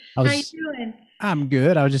I How you was, doing? I'm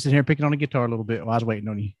good. I was just sitting here picking on the guitar a little bit while I was waiting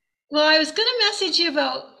on you. Well, I was going to message you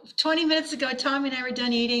about 20 minutes ago. Tommy and I were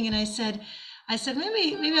done eating, and I said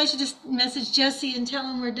maybe I should just message Jesse and tell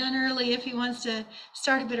him we're done early if he wants to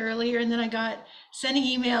start a bit earlier. And then I got sending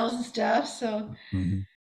emails and stuff. So Mhm. we're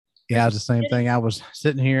Yeah, it was the same getting. thing. I was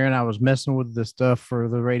sitting here and I was messing with the stuff for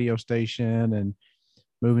the radio station and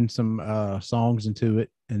moving some songs into it.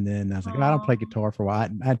 And then I was like, oh, I don't play Oh, guitar for a while. I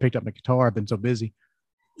hadn't picked up my guitar. I've been so busy.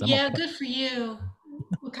 So I'm gonna yeah, play. good for you.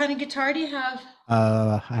 What kind of guitar do you have?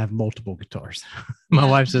 I have multiple guitars. My Yeah.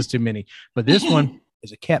 wife says too many, but this one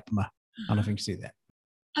is a Kepma. I don't know if you can see that.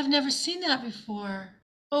 I've never seen that before.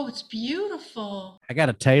 Oh, it's beautiful. I got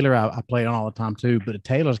a Taylor I play on all the time too, but a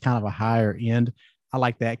Taylor is kind of a higher end. I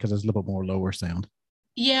like that because it's a little bit more lower sound.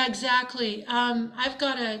 Yeah, exactly. I've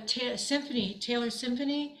got a symphony, Taylor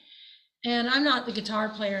Symphony, and I'm not the guitar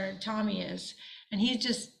player. Tommy is, and he's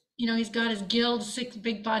just, he's got his guild, six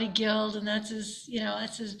big body guild, and that's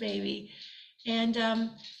his baby. And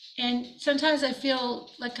sometimes I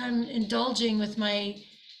feel like I'm indulging with my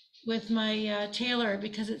Taylor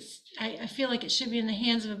because I feel like it should be in the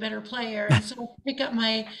hands of a better player. And so I pick up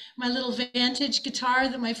my little vintage guitar,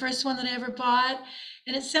 that my first one that I ever bought,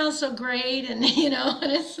 and it sounds so great. And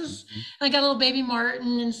and it's just, Mhm. I got a little baby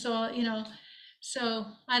Martin, and so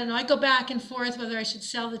I don't know. I go back and forth whether I should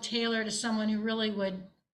sell the Taylor to someone who really would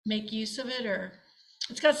make use of it, or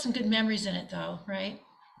it's got some good memories in it, though, right?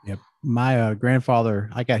 Yep. My grandfather,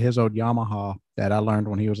 I got his old Yamaha that I learned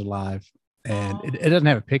when he was alive, and it Oh, doesn't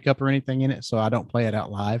have a pickup or anything in it, so I don't play it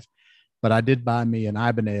out live. But I did buy me an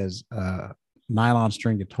Ibanez nylon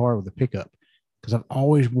string guitar with a pickup because I've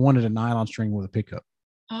always wanted a nylon string with a pickup.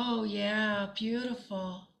 oh yeah,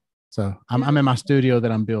 beautiful, So I'm in my beautiful. studio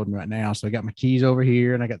that I'm building right now. So I got my keys over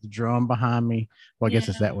here and I got the drum behind me. Well, I guess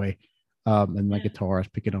it's Yeah, that way. And my yeah. guitar, I was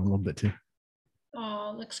picking on a little bit too.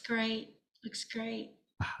 Oh, looks great. Looks great.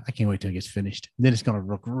 I can't wait till it gets finished. Then it's going to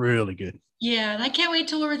look really good. Yeah, and I can't wait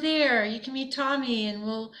till we're there. You can meet Tommy, and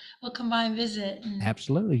we'll come by and visit. And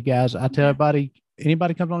Absolutely, guys. I tell yeah, everybody,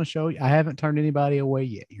 anybody comes on the show, I haven't turned anybody away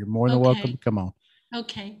yet. You're more than welcome okay, to come on.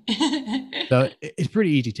 okay. So it's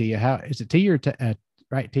pretty easy, Tia. How is it, Tia or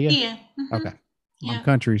right, Tia? Yeah. Okay, I'm Yeah.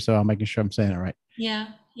 country, so I'm making sure I'm saying it right. Yeah.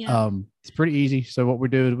 Yeah. It's pretty easy. So what we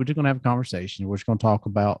do is we're just gonna have a conversation. We're just gonna talk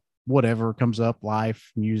about whatever comes up,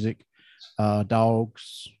 life, music,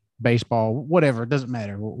 dogs, baseball, whatever. It doesn't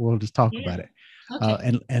matter. We'll just talk Yeah. about it,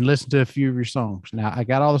 Okay. and listen to a few of your songs. Now I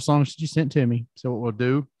got all the songs that you sent to me. So what we'll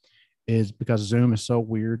do is because Zoom is so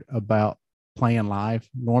weird about playing live.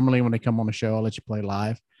 Normally when they come on the show, I'll let you play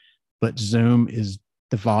live, but Zoom is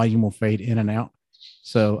the volume will fade in and out.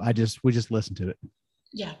 So we just listen to it.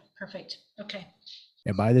 Yeah. Perfect. Okay.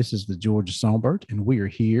 Everybody, this is the Georgia Songbird, and we are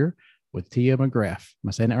here with Tia McGraff. Am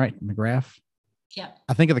I saying that right? McGraff? Yeah.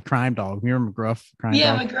 I think of the crime dog. Remember McGruff, crime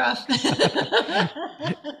Yeah, dog? McGraff.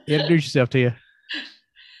 Introduce yourself, Tia.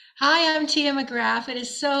 Hi, I'm Tia McGraff. It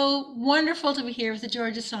is so wonderful to be here with the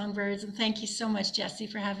Georgia Songbirds, and thank you so much, Jesse,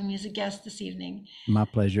 for having me as a guest this evening. My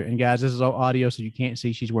pleasure. And guys, this is all audio, so you can't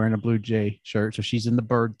see she's wearing a Blue Jay shirt. So she's in the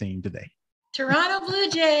bird theme today. Toronto Blue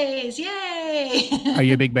Jays, Are you a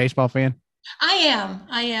yay! big baseball fan? I am.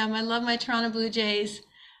 I am. I love my Toronto Blue Jays.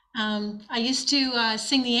 I used to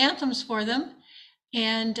sing the anthems for them,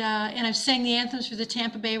 and I've sang the anthems for the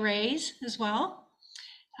Tampa Bay Rays as well.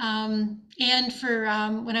 And for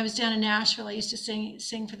when I was down in Nashville, I used to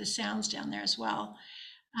sing for the Sounds down there as well.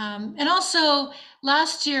 And also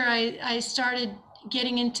last year, I started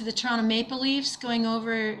getting into the Toronto Maple Leafs, going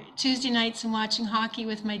over Tuesday nights and watching hockey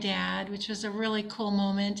with my dad, which was a really cool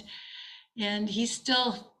moment. And he's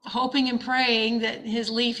still hoping and praying that his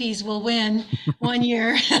Leafies will win one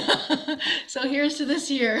year. So here's to this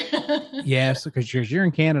year. Yes, because you're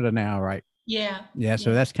in Canada now, right? Yeah, Yeah, so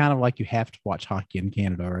yeah. that's kind of like you have to watch hockey in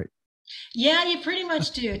Canada, right? Yeah, you pretty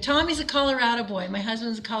much do. Tommy's a Colorado boy. My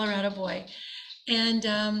husband's a Colorado boy.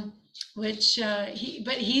 And which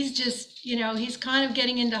but he's just, he's kind of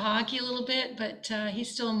getting into hockey a little bit, but he's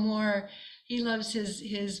still more, he loves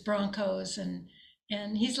his Broncos,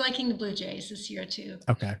 and he's liking the Blue Jays this year too.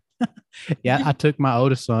 Okay. Yeah, I took my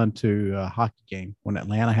oldest son to a hockey game when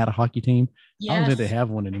Atlanta had a hockey team. I don't think they Yes. have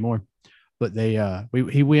one anymore, but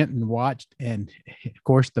he went and watched, and of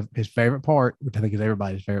course his favorite part, which I think is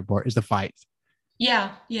everybody's favorite part, is the fights.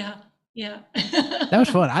 Yeah, yeah, yeah. That was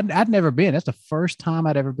fun. I'd never been. That's the first time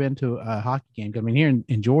I'd ever been to a hockey game. I mean, here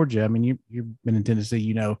in Georgia, I mean, you've been in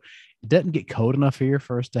Tennessee, it doesn't get cold enough here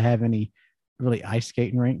for us to have any really ice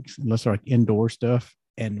skating rinks unless they're like indoor stuff.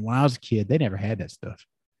 And when I was a kid, they never had that stuff.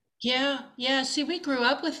 Yeah, yeah. See, we grew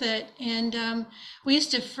up with it, and we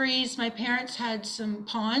used to freeze. My parents had some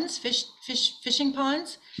ponds, fishing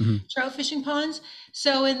ponds, Mhm. trout fishing ponds.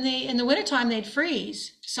 So in the wintertime, they'd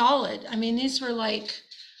freeze solid. I mean, these were like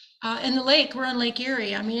in the lake. We're on Lake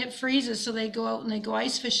Erie. I mean, it freezes, so they go out and they go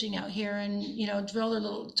ice fishing out here, and drill their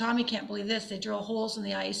little. Tommy can't believe this. They drill holes in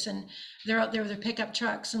the ice, and they're out there with their pickup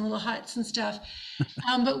trucks and little huts and stuff.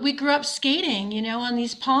 But we grew up skating, on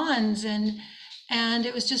these ponds, and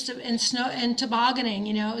it was just in snow and tobogganing.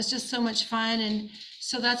 It was just so much fun, and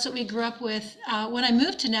so that's what we grew up with. When I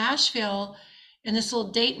moved to Nashville, and this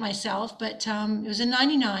will date myself, but it was in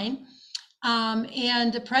 '99,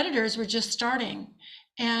 and the Predators were just starting.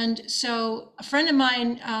 And so a friend of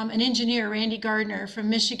mine, an engineer, Randy Gardner from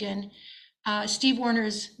Michigan, Steve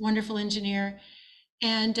Warner's wonderful engineer,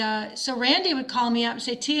 and so Randy would call me up and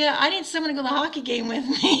say, "Tia, I need someone to go to the hockey game with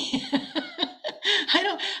me. I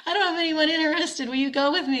don't have anyone interested. Will you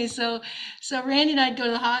go with me?" So Randy and I'd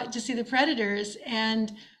go to see the Predators,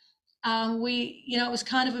 and it was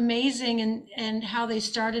kind of amazing, and how they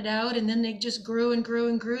started out, and then they just grew and grew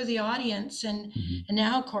and grew the audience, and Mhm. and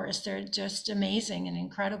now of course they're just amazing and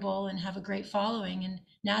incredible and have a great following, and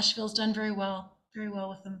Nashville's done very well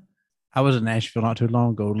with them. I was in Nashville not too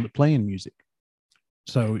long ago playing music.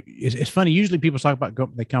 So it's funny. Usually people talk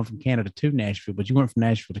about they come from Canada to Nashville, but you went from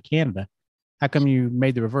Nashville to Canada. How come you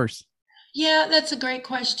made the reverse? Yeah, that's a great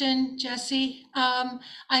question, Jesse.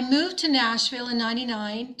 I moved to Nashville in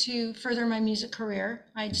 '99 to further my music career.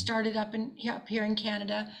 I'd Mhm. started up here in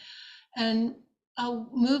Canada, and I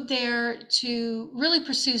moved there to really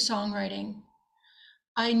pursue songwriting.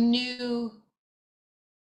 I knew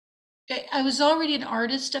I was already an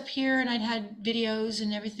artist up here, and I'd had videos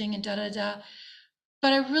and everything and da da da,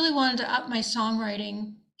 but I really wanted to up my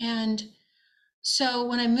songwriting. And so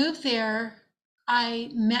when I moved there, I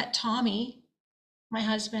met Tommy, my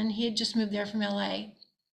husband. He had just moved there from LA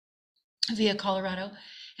via Colorado.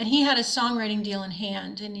 And he had a songwriting deal in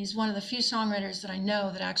hand. And he's one of the few songwriters that I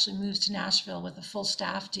know that actually moves to Nashville with a full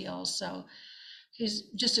staff deal. So he's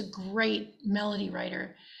just a great melody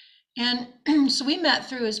writer. And so we met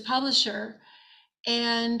through his publisher,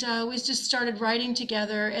 and we just started writing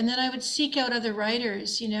together. And then I would seek out other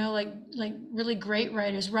writers, like really great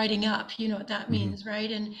writers, writing up. You know what that Mhm. means, right?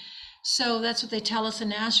 And so that's what they tell us in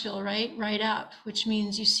Nashville, right? Write up, which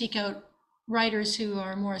means you seek out writers who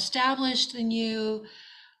are more established than you,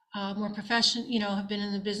 more professional, have been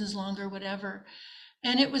in the business longer, whatever.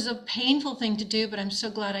 And it was a painful thing to do, but I'm so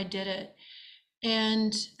glad I did it.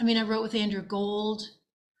 And I mean, I wrote with Andrew Gold.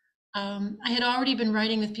 I had already been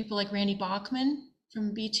writing with people like Randy Bachman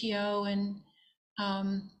from BTO, and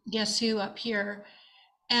Guess Who up here.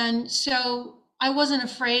 And so I wasn't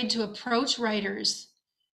afraid to approach writers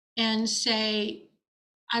and say,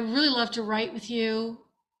 "I really love to write with you.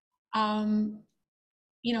 Um,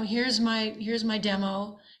 here's my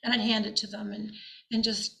demo," and I'd hand it to them, and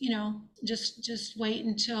just just wait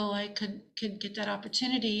until I could get that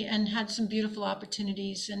opportunity, and had some beautiful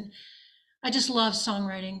opportunities. And I just love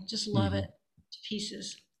songwriting, just love it Mhm. to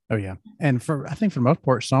pieces. Oh yeah, and I think for the most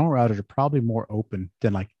part, songwriters are probably more open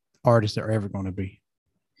than like artists that are ever going to be.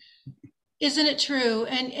 Isn't it true?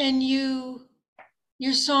 And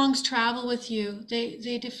your songs travel with you.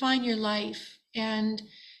 They define your life. And do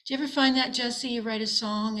you ever find that, Jesse? You write a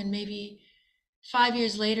song, and maybe 5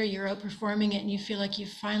 years later you're out performing it, and you feel like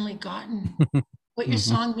you've finally gotten what your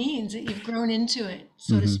Hmm. song means, that you've grown into it,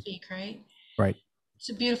 so to Hmm. speak, right? Right. It's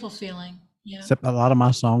a beautiful feeling. Yeah. Except a lot of my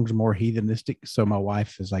songs are more heathenistic, so my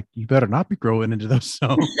wife is like, "You better not be growing into those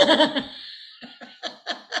songs."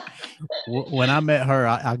 When I met her,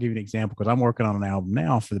 I'll give you an example because I'm working on an album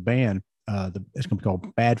now for the band. It's going to be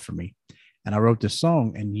called "Bad for Me," and I wrote this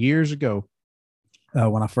song. And years ago,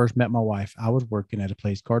 when I first met my wife, I was working at a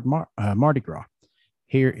place called Mardi Gras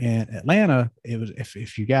here in Atlanta. It was,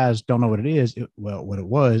 if you guys don't know what it is, what it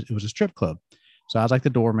was a strip club. So I was like the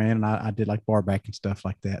doorman, and I did like bar back and stuff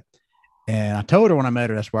like that. And I told her when I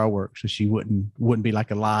met her that's where I work, so she wouldn't be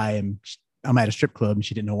like a lie. And I'm at a strip club, and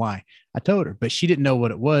she didn't know why. I told her, but she didn't know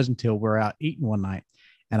what it was until we're out eating one night,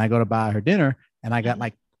 and I go to buy her dinner, and I got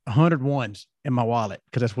like 100 ones in my wallet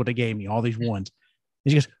because that's what they gave me, all these ones.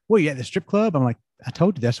 And she goes, "Well, you at the strip club?" I'm like, "I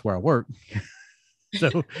told you that's where I work."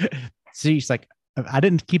 So she's like, I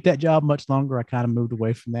didn't keep that job much longer. I kind of moved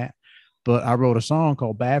away from that. But I wrote a song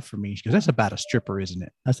called "Bad for Me." She goes, "That's about a stripper, isn't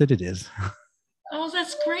it?" I said, "It is." Oh,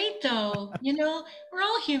 that's great though. We're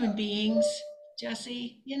all human beings,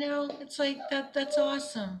 Jesse. It's like that's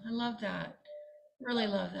awesome. I love that. Really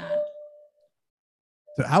love that.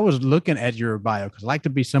 So I was looking at your bio because I like to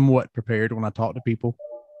be somewhat prepared when I talk to people.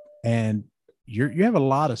 And you have a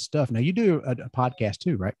lot of stuff. Now you do a podcast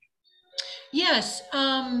too, right? Yes.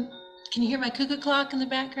 Can you hear my cuckoo clock in the I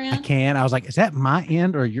background? can. I was like, is that my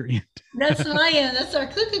end or your end? That's my end. That's our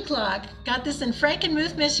cuckoo clock. Got this in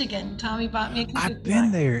Frankenmuth, Michigan. Tommy bought me a cuckoo I've been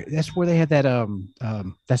clock. there. That's where they have that.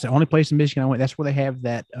 That's the only place in Michigan I went. That's where they have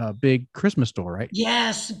that big Christmas store, right?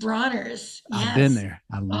 Yes, Bronner's. I've been Yes. there.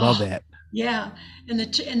 I love Oh, that. yeah. And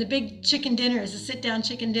the big chicken dinners, the sit down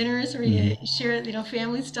chicken dinners where Hmm. you share it,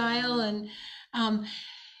 family style. And um,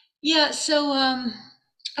 yeah, so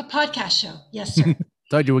a podcast show. Yes, sir.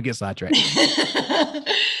 Told you we'd get sidetracked.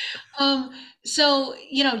 um, so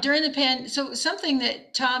during the so something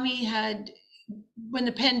that Tommy had when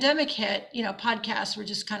the pandemic hit, podcasts were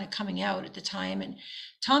just kind of coming out at the time, and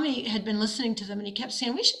Tommy had been listening to them, and he kept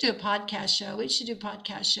saying, "We should do a podcast show. We should do a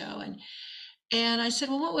podcast show." And I said,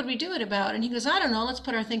 "Well, what would we do it about?" And he goes, "I don't know. Let's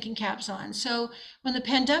put our thinking caps on." So when the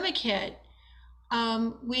pandemic hit,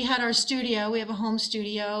 we had our studio. We have a home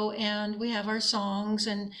studio, and we have our songs,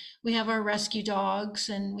 and we have our rescue dogs,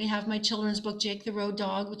 and we have my children's book, Jake the Road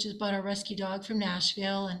Dog, which is about our rescue dog from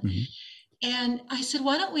Nashville. And Hmm. and I said,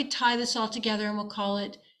 why don't we tie this all together and we'll call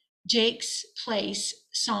it Jake's Place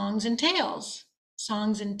Songs and Tales.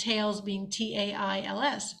 Songs and Tales being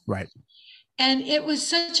Tails. Right. And it was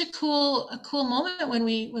such a cool moment when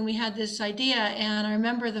we had this idea. And I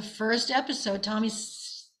remember the first episode, Tommy's,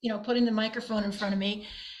 putting the microphone in front of me,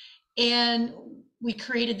 and we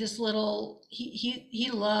created this little he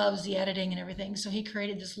loves the editing and everything, so he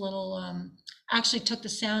created this little actually took the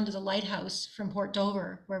sound of the lighthouse from Port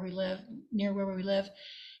Dover, where we live, near where we live,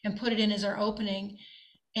 and put it in as our opening.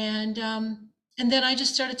 And then I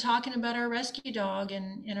just started talking about our rescue dog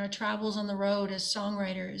and our travels on the road as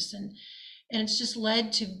songwriters, and it's just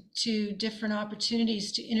led to different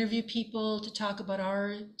opportunities to interview people, to talk about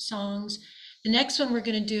our songs. The next one we're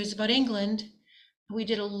going to do is about England. We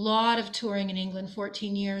did a lot of touring in England,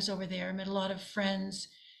 14 years over there, met a lot of friends.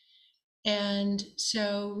 And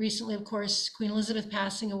so recently, of course, Queen Elizabeth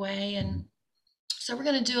passing away. And so we're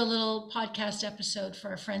going to do a little podcast episode for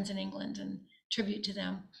our friends in England and tribute to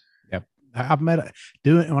them. Yep. I've met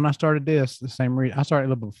doing when I started this, the same reason I started a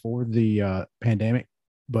little before the pandemic,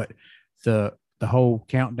 but the whole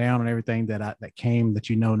countdown and everything that came that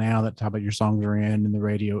now that type of your songs are in the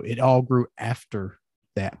radio, it all grew after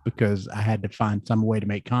that because I had to find some way to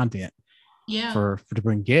make content Yeah. for to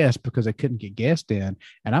bring guests because I couldn't get guests in.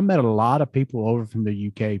 And I met a lot of people over from the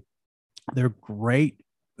UK. They're great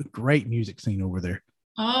music scene over there.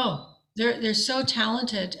 Oh, they're so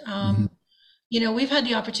talented. Mhm. We've had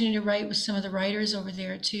the opportunity to write with some of the writers over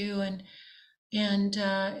there too, and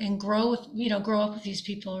grow with grow up with these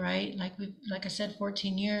people, right? Like I said,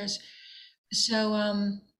 14 years.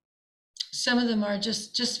 So some of them are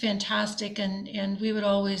just fantastic, and we would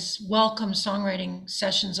always welcome songwriting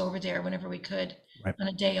sessions over there whenever we could Right. on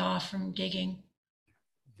a day off from gigging.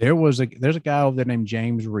 There's a guy over there named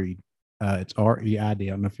James Reed. It's Reid. I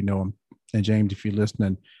don't know if you know him. And James, if you're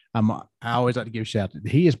listening, I always like to give a shout out.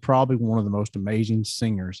 He is probably one of the most amazing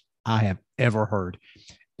singers I have ever heard.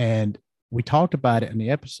 And we talked about it in the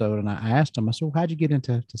episode, and I asked him, I said, well, how'd you get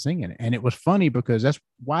into singing? And it was funny because that's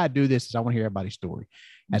why I do this is I want to hear everybody's story.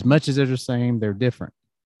 As much as they're the same, they're different.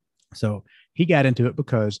 So he got into it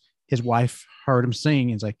because his wife heard him sing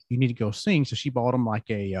and was like, you need to go sing. So she bought him like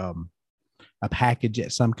a package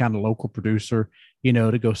at some kind of local producer,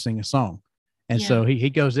 to go sing a song. And Yeah. so he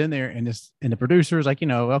goes in there and the producer is like,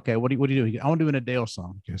 okay, what do you do? I want to do an Adele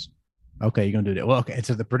song. Because, okay, you're going to do that. Well, okay. And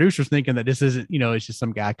so the producer's thinking that this isn't, it's just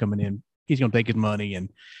some guy coming in. He's going to take his money and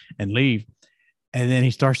leave. And then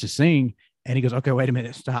he starts to sing and he goes, okay, wait a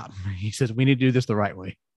minute, stop. He says, we need to do this the right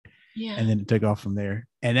way. Yeah. And then it took off from there.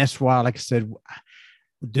 And that's why, like I said,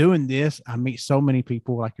 doing this, I meet so many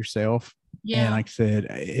people like yourself. Yeah. And like I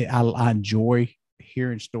said, I enjoy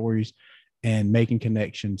hearing stories and making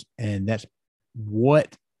connections. And that's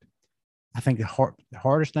what I think the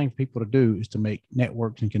hardest thing for people to do is to make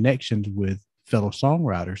networks and connections with fellow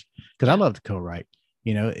songwriters. Because I love to co-write.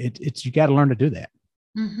 It's you got to learn to do that.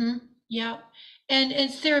 Mm-hmm. Yeah. And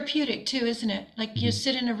it's therapeutic too, isn't it? Like you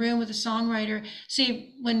sit in a room with a songwriter.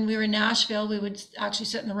 See, when we were in Nashville, we would actually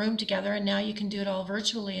sit in the room together, and now you can do it all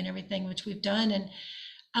virtually and everything, which we've done.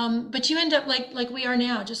 And but you end up like we are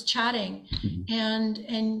now, just chatting. Mm-hmm.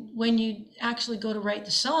 And when you actually go to write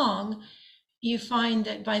the song, you find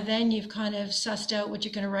that by then you've kind of sussed out what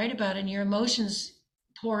you're going to write about, and your emotions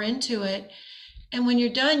pour into it. And when you're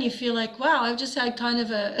done, you feel like, wow, I've just had kind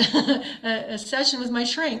of a session with my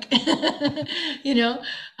shrink, you know,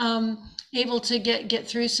 able to get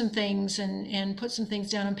through some things and put some things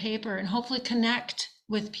down on paper and hopefully connect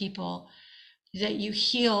with people that you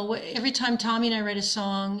heal. Every time Tommy and I write a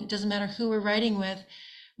song, it doesn't matter who we're writing with,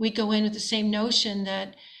 we go in with the same notion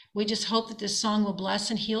that we just hope that this song will bless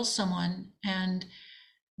and heal someone. And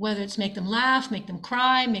whether it's make them laugh, make them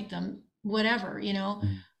cry, make them whatever,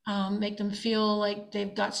 make them feel like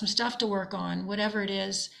they've got some stuff to work on, whatever it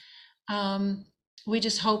is. We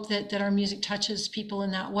just hope that our music touches people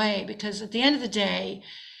in that way, because at the end of the day,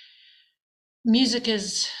 music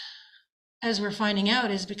is, as we're finding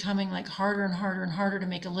out, is becoming like harder and harder and harder to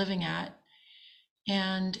make a living at.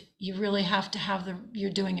 And you really have to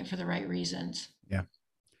you're doing it for the right reasons. Yeah.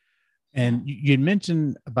 And you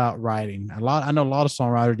mentioned about writing a lot. I know a lot of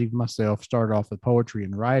songwriters, even myself, started off with poetry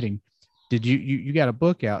and writing. Did you got a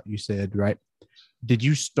book out, you said, right? Did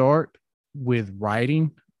you start with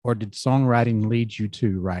writing, or did songwriting lead you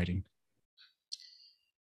to writing?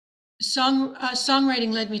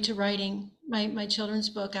 Songwriting led me to writing my children's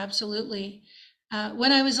book. Absolutely.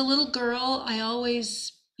 When I was a little girl, I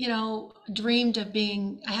always, dreamed of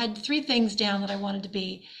being, I had three things down that I wanted to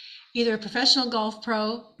be: either a professional golf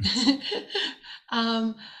pro,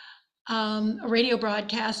 a radio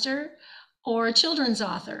broadcaster, or a children's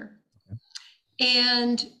author.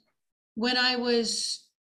 And when I was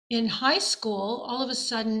in high school, all of a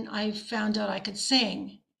sudden I found out I could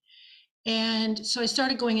sing. And so I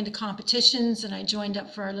started going into competitions, and I joined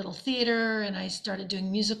up for our little theater, and I started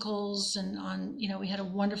doing musicals, and we had a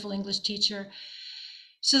wonderful English teacher.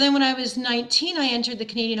 So then when I was 19, I entered the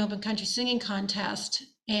Canadian Open Country Singing Contest,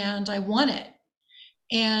 and I won it,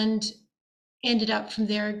 and ended up from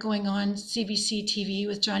there going on CBC TV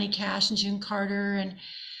with Johnny Cash and June Carter,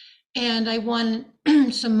 and I won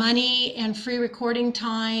some money and free recording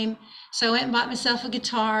time. So I went and bought myself a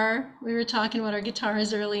guitar. We were talking about our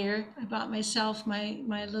guitars earlier. I bought myself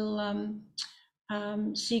my little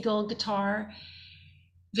Seagull guitar,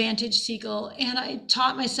 Vantage Seagull, and I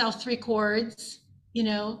taught myself three chords.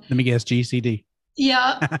 Let me guess, G, C, D.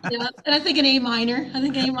 Yeah. And I think an A minor.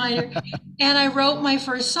 And I wrote my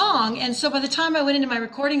first song. And so by the time I went into my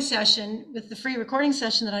recording session with the free recording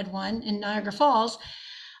session that I'd won in Niagara Falls,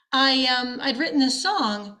 I'd written this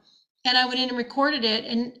song, and I went in and recorded it.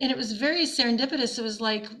 And it was very serendipitous. It was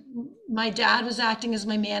like my dad was acting as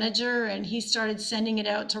my manager, and he started sending it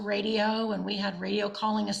out to radio, and we had radio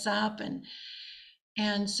calling us up.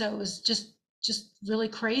 And so it was just really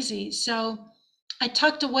crazy. So I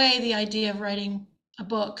tucked away the idea of writing a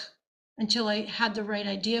book until I had the right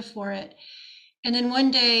idea for it. And then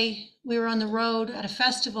one day we were on the road at a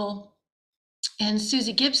festival, and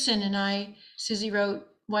Susie Gibson and Susie wrote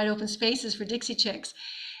Wide Open Spaces for Dixie Chicks.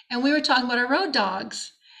 And we were talking about our road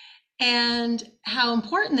dogs and how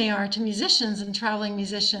important they are to musicians and traveling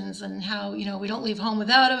musicians, and how, we don't leave home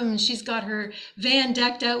without them. And she's got her van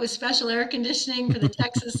decked out with special air conditioning for the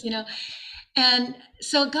Texas, And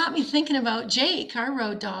so it got me thinking about Jake, our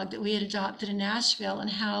road dog that we had adopted in Nashville, and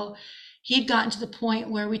how he'd gotten to the point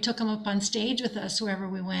where we took him up on stage with us wherever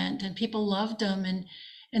we went, and people loved him,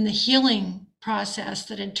 and the healing process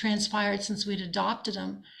that had transpired since we'd adopted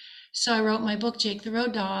him. So I wrote my book, Jake the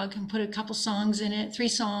Road Dog, and put a couple songs in it, 3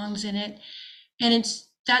 songs in it. And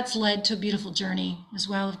that's led to a beautiful journey as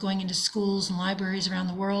well, of going into schools and libraries around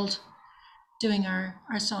the world, doing our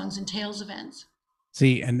Songs and Tales events.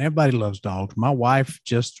 See, and everybody loves dogs. My wife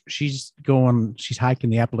she's hiking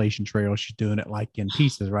the Appalachian Trail. She's doing it like in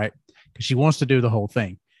pieces, right? Because she wants to do the whole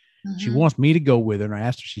thing. Mm-hmm. She wants me to go with her. And I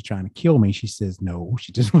asked her, she's trying to kill me. She says, no,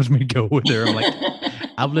 she just wants me to go with her. I'm like,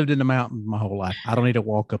 I've lived in the mountains my whole life. I don't need to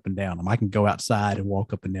walk up and down them. I can go outside and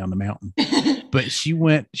walk up and down the mountain. But she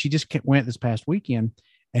just went this past weekend,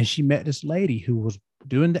 and she met this lady who was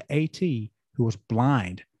doing the AT, who was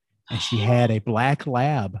blind. And she had a black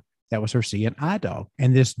lab that was her seeing eye dog.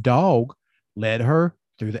 And this dog led her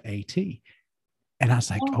through the AT. And I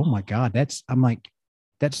was like, oh my God, that's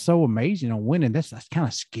so amazing on winning. That's kind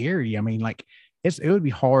of scary. I mean, like it would be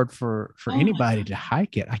hard for anybody to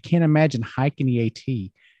hike it. I can't imagine hiking the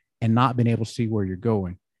AT and not being able to see where you're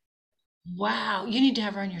going. Wow. You need to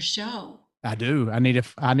have her on your show. I do. I need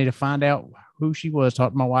to find out who she was.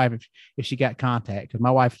 Talk to my wife if she got contact, because my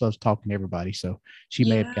wife loves talking to everybody. So she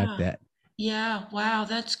may have got that. Yeah. Wow.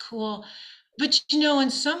 That's cool. But in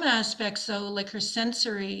some aspects though, like her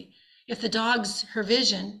sensory, if the dog's her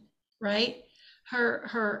vision, right?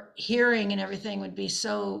 Her hearing and everything would be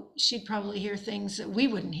she'd probably hear things that we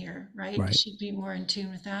wouldn't hear, right? She'd be more in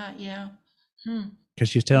tune with that. Yeah. Because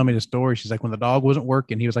she was telling me the story. She's like, when the dog wasn't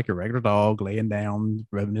working, he was like a regular dog laying down,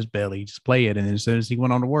 rubbing his belly, just play it. And then as soon as he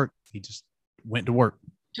went on to work, he just went to work.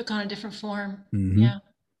 Took on a different form. Mm-hmm. Yeah.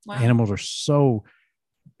 Wow. Animals are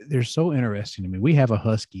they're so interesting to me. We have a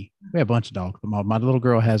husky. We have a bunch of dogs, but my little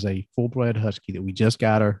girl has a full-blood husky that we just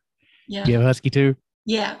got her. Yeah. Do you have a husky too?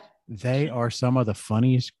 Yeah. They are some of the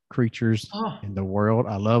funniest creatures Oh. in the world.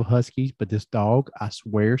 I love huskies, but this dog, I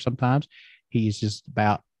swear, sometimes he's just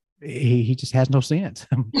about he just has no sense.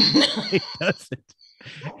 He doesn't.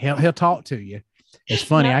 He'll talk to you. It's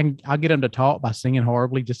funny. Yeah. I'll get him to talk by singing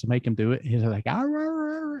horribly just to make him do it. He's like, "Arr,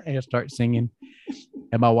 arr, arr," and he'll start singing.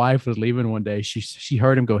 And my wife was leaving one day. She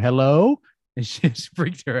heard him go hello, and she just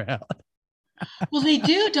freaked her out. Well, they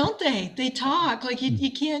do, don't they? They talk like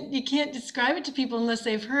you can't describe it to people unless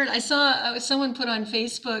they've heard. I saw someone put on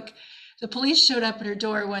Facebook, the police showed up at her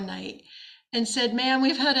door one night and said, "Ma'am,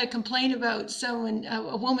 we've had a complaint about someone,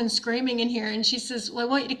 a woman screaming in here." And she says, "Well, I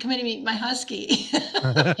want you to come in and meet my husky."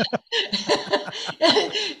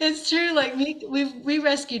 It's true. Like we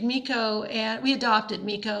rescued Miko and we adopted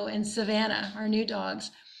Miko and Savannah, our new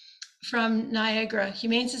dogs, from Niagara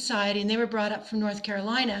Humane Society, and they were brought up from North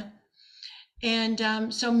Carolina.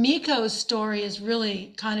 And so Miko's story is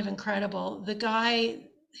really kind of incredible. The guy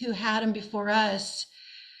who had him before us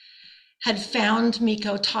had found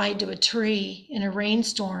Miko tied to a tree in a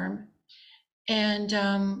rainstorm, and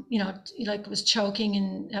like was choking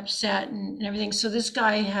and upset and everything. So this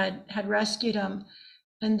guy had rescued him,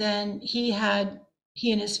 and then he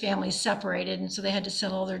and his family separated, and so they had to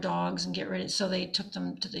sell all their dogs and get rid of. So they took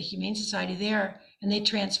them to the Humane Society there, and they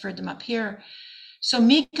transferred them up here. So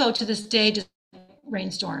Miko to this day just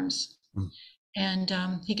rainstorms, and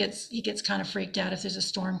he gets kind of freaked out if there's a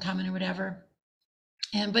storm coming or whatever.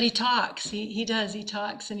 But he talks. He does. He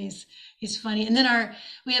talks, and he's funny. And then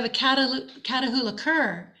we have a Catahoula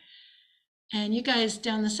cur, and you guys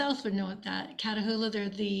down the south would know what that Catahoula. They're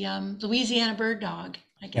the Louisiana bird dog,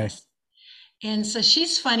 I guess. Okay. And so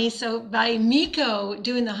she's funny. So by Miko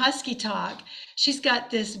doing the husky talk, she's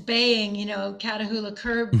got this baying, Catahoula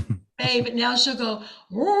cur bay, but now she'll go,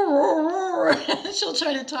 roar, roar, roar. She'll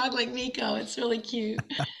try to talk like Miko. It's really cute.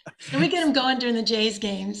 And we get them going during the Jays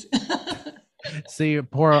games. See,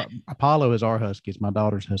 poor Apollo is our husky. It's my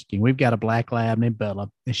daughter's husky. We've got a black lab named Bella,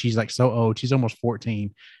 and she's like so old. She's almost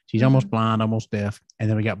 14. She's almost blind, almost deaf. And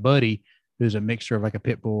then we got Buddy, who's a mixture of like a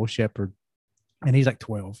pit bull shepherd. And he's like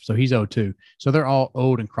 12, so he's old too. So they're all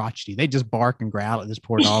old and crotchety. They just bark and growl at this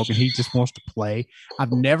poor dog, and he just wants to play.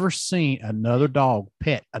 I've never seen another dog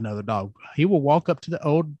pet another dog. He will walk up to the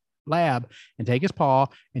old lab and take his paw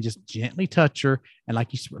and just gently touch her, and like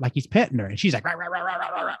he's petting her, and she's like, rah, rah, rah, rah,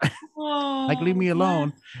 rah, rah. Like leave me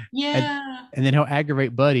alone. Yeah. And then he'll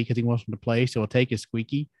aggravate Buddy because he wants him to play, so he'll take his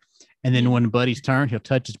squeaky, and then when Buddy's turn, he'll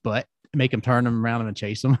touch his butt, make him turn him around and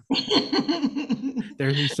chase him.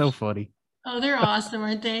 He's so funny. Oh, they're awesome,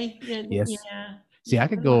 aren't they? Yes. Yeah. See,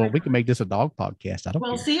 we could make this a dog podcast. I don't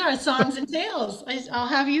care. See our songs and tales. I'll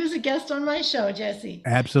have you as a guest on my show, Jesse.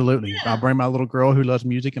 Absolutely. Yeah. I'll bring my little girl who loves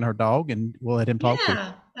music and her dog, and we'll let him talk to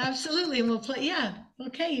her. Yeah, absolutely. And we'll play. Yeah.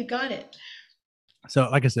 Okay. You got it. So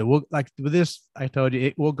like I said, we'll like with this, I told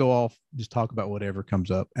you we'll go off, just talk about whatever comes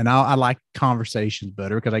up. And I like conversations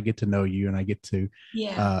better because I get to know you and I get to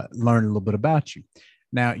learn a little bit about you.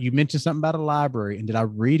 Now, you mentioned something about a library, and did I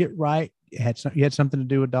read it right? You had something to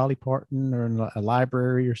do with Dolly Parton or a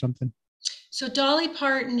library or something? So Dolly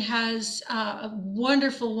Parton has a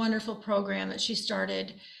wonderful, wonderful program that she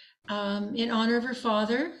started in honor of her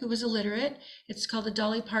father, who was illiterate. It's called the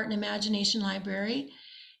Dolly Parton Imagination Library.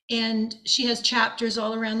 And she has chapters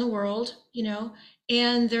all around the world,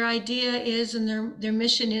 and their idea is, and their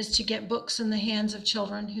mission is to get books in the hands of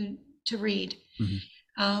children to read.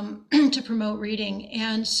 To promote reading.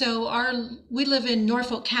 And so we live in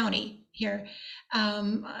Norfolk County here,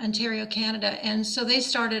 Ontario, Canada. And so they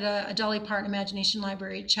started a Dolly Parton Imagination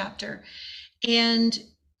Library chapter. And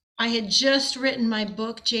I had just written my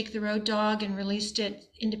book, Jake the Road Dog, and released it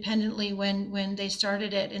independently when they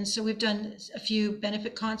started it. And so we've done a few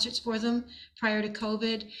benefit concerts for them prior to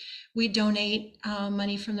COVID. We donate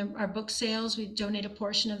money from our book sales. We donate a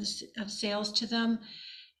portion of sales to them.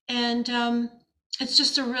 And it's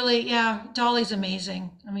just Dolly's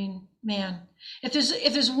amazing. I mean, man, if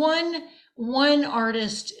there's one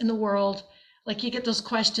artist in the world, like you get those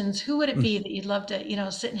questions, who would it be that you'd love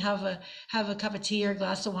to, sit and have a cup of tea or a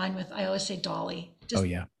glass of wine with? I always say Dolly.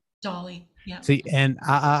 Dolly. Yeah. See, and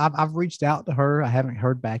I've reached out to her. I haven't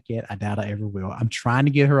heard back yet. I doubt I ever will. I'm trying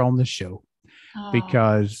to get her on the show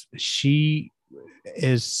because she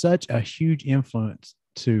is such a huge influence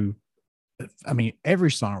to, every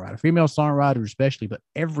songwriter, female songwriter especially, but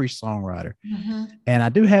every songwriter. And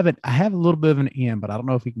I have a little bit of an in, but I don't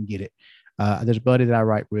know if we can get it. There's a buddy that I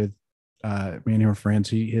write with, me and him are friends.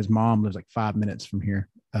 His mom lives like 5 minutes from here.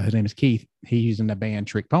 His name is Keith. He's in the band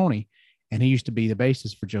Trick Pony, and he used to be the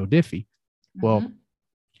bassist for Joe Diffie. Well,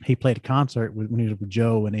 he played a concert when he was with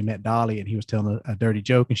Joe, and they met Dolly, and he was telling a dirty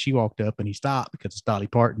joke, and she walked up and he stopped because it's Dolly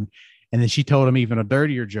Parton. And then she told him even a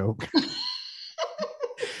dirtier joke.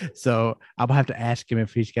 So I'll have to ask him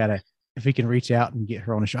if he can reach out and get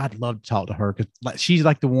her on the show. I'd love to talk to her because she's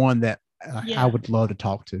like the one that I would love to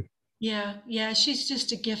talk to. Yeah. Yeah. She's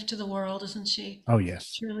just a gift to the world, isn't she? Oh,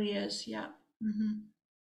 yes. She really is. Yeah. Mm-hmm.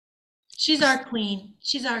 She's our queen.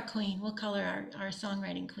 She's our queen. We'll call her our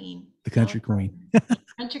songwriting queen. The country queen.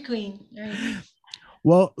 Country queen. There you go.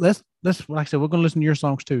 Well, let's like I said, we're going to listen to your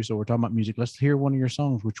songs too. So we're talking about music. Let's hear one of your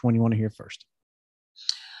songs. Which one you want to hear first?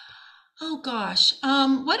 Oh gosh.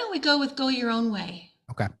 Why don't we go with Go Your Own Way?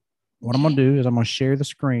 Okay. What I'm going to do is I'm going to share the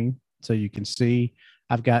screen so you can see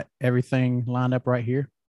I've got everything lined up right here.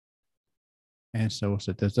 And so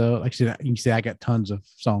there's like I said, you can see I got tons of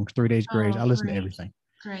songs. 3 Days Grace. I listen to everything.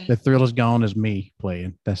 Great. The Thrill Is Gone is me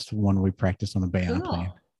playing. That's the one we practice on the band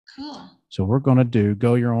playing. Cool. So we're going to do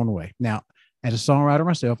Go Your Own Way. Now, as a songwriter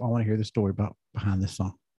myself, I want to hear the story behind this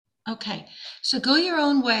song. Okay. So Go Your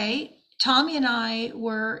Own Way. Tommy and I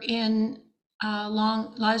were in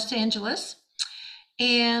Los Angeles,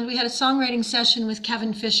 and we had a songwriting session with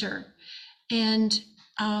Kevin Fisher. And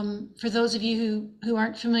for those of you who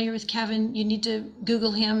aren't familiar with Kevin, you need to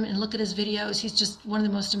Google him and look at his videos. He's just one of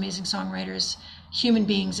the most amazing songwriters, human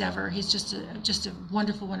beings ever. He's just a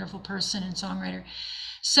wonderful, wonderful person and songwriter.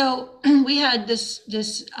 So we had this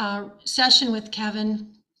session with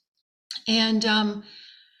Kevin, and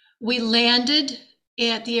we landed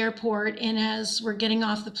at the airport. And as we're getting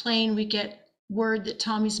off the plane, we get word that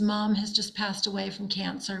Tommy's mom has just passed away from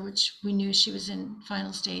cancer, which we knew she was in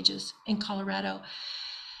final stages in Colorado.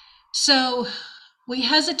 So we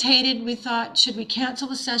hesitated. We thought, should we cancel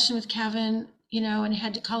the session with Kevin, and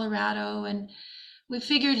head to Colorado? And we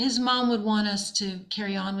figured his mom would want us to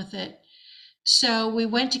carry on with it. So we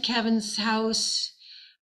went to Kevin's house.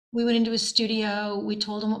 We went into his studio. We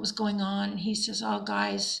told him what was going on. And he says, oh,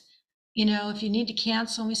 guys, if you need to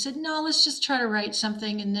cancel. And we said, no, let's just try to write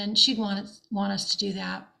something. And then she'd want us to do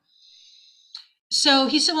that. So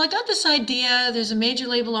he said, well, I got this idea. There's a major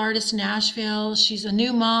label artist in Nashville. She's a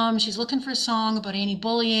new mom. She's looking for a song about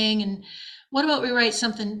anti-bullying. And what about we write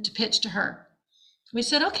something to pitch to her? We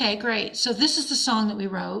said, okay, great. So this is the song that we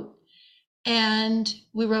wrote. And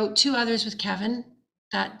we wrote 2 others with Kevin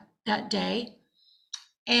that day.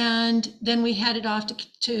 And then we headed off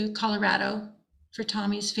to Colorado for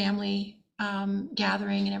Tommy's family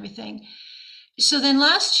gathering and everything. So then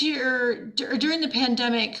last year, during the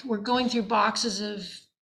pandemic, we're going through boxes of,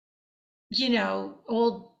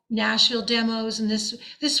 old Nashville demos. And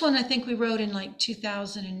this one, I think we wrote in like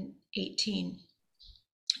 2018.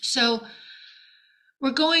 So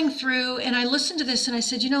we're going through, and I listened to this and I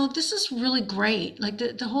said, this is really great. Like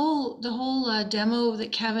the whole demo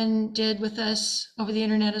that Kevin did with us over the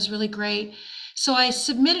internet is really great. So I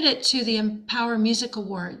submitted it to the Empower Music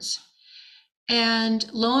Awards. And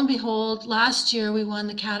lo and behold, last year we won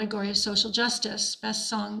the category of social justice, best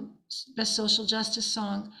social justice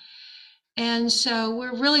song. And so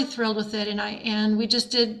we're really thrilled with it. And we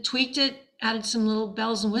just tweaked it, added some little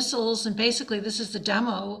bells and whistles. And basically this is the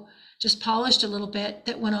demo, just polished a little bit,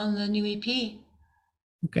 that went on the new EP.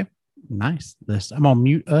 Okay, nice. I'm going to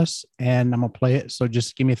mute us and I'm going to play it. So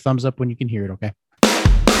just give me a thumbs up when you can hear it, okay?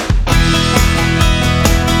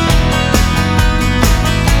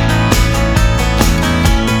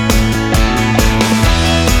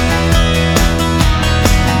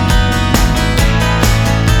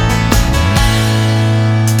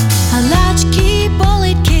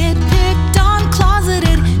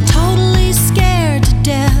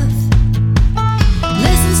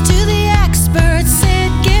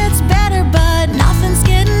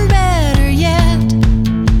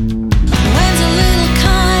 When's the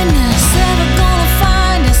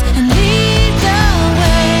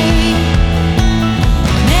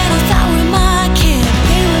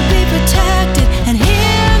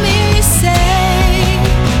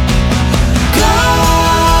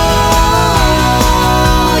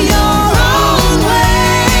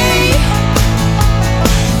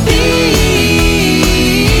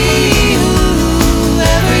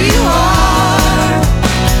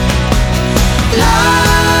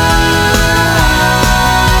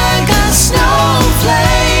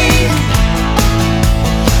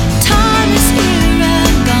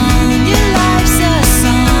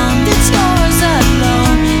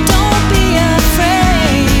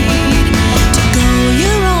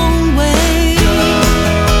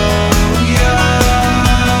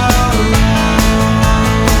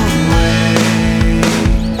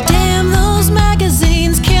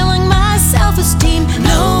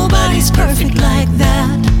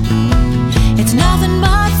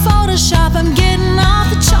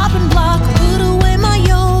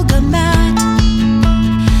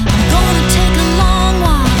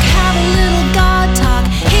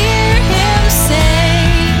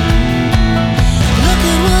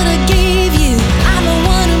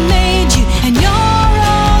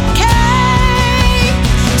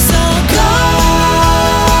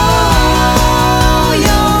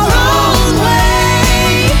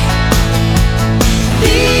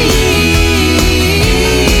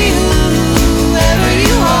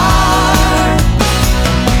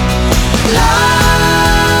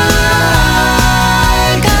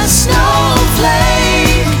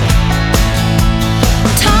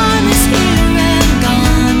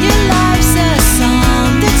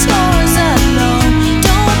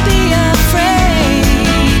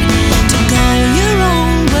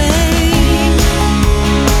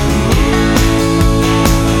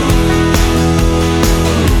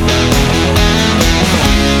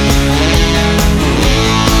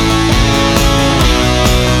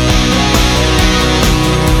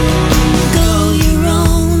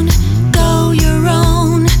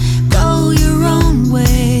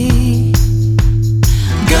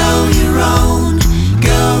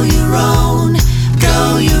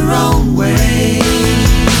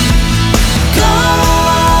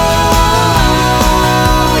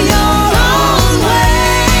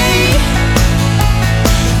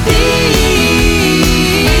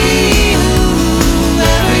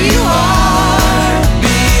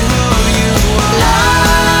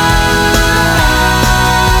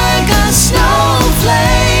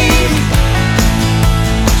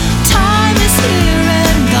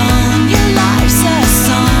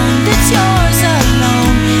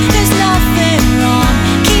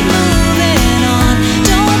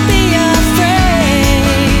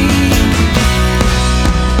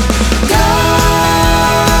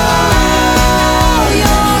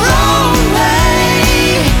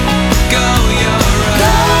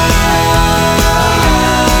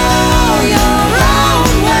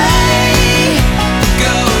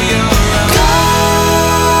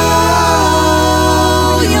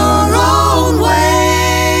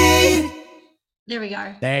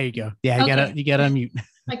There you go. Yeah, Okay. you gotta unmute.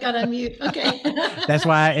 I got to unmute. Okay. That's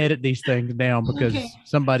why I edit these things down, Okay. because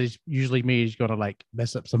somebody's, usually me, is gonna like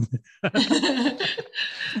mess up something.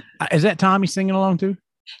 Is that Tommy singing along too?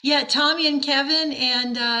 Yeah, Tommy and Kevin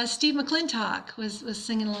and Steve McClintock was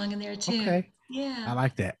singing along in there too. Okay. I Yeah.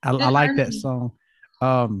 like that. I Good like that harmony. song.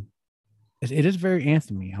 Um, it is very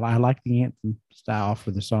anthemy. I like the anthem style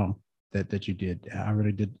for the song that you did. I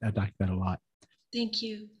really did. I like that a lot. Thank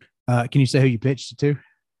you. Can you say who you pitched it to?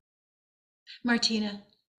 Martina.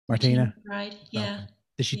 Martina Martina. McBride. Yeah. Okay.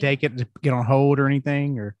 Did she Yeah. take it to get on hold or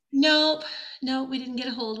anything? Or Nope. No, we didn't get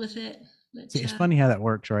a hold with it. But see, it's funny how that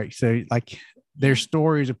works, right? So like, yeah. there's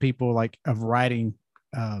stories of people like of writing.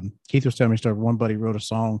 Keith was telling me a story. One buddy wrote a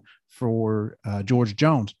song for George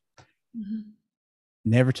Jones. Mm-hmm.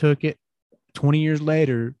 Never took it. 20 years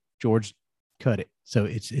later, George cut it. So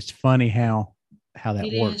it's funny how that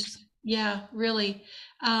It works. is. Yeah, really.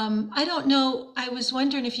 I don't know. I was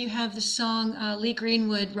wondering if you have the song Lee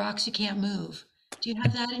Greenwood, Rocks You Can't Move. Do you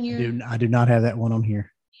have that in your? I do not have that one on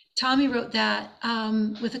here. Tommy wrote that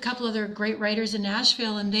with a couple other great writers in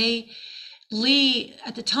Nashville, and Lee,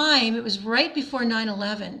 at the time, it was right before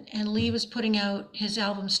 9/11, and Lee was putting out his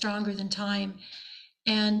album Stronger Than Time.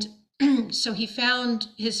 And so he found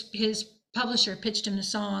his publisher pitched him the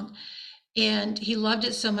song, and he loved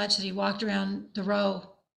it so much that he walked around the row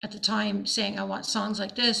at the time saying, I want songs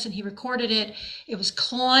like this. And he recorded it. It was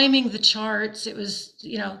climbing the charts. It was,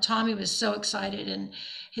 Tommy was so excited, and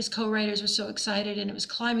his co-writers were so excited, and it was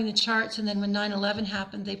climbing the charts. And then when 9/11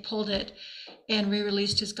 happened, they pulled it and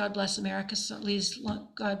re-released his God Bless America, Lee's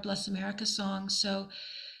God Bless America song. So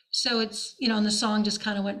it's, and the song just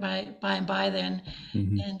kind of went by then.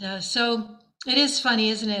 Mm-hmm. And so it is funny,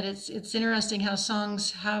 isn't it? It's interesting how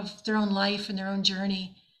songs have their own life and their own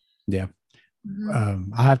journey. Yeah.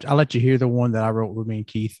 Mm-hmm. I'll let you hear the one that I wrote with me and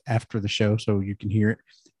Keith after the show, so you can hear it.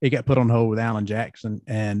 It got put on hold with Alan Jackson,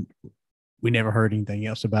 and we never heard anything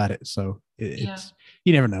else about it. So it's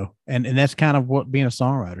you never know, and that's kind of what being a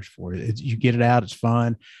songwriter's for. You get it out, it's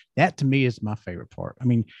fun. That to me is my favorite part. I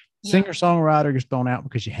mean, singer songwriter gets thrown out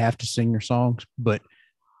because you have to sing your songs, but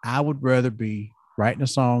I would rather be writing the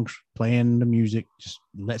songs, playing the music, just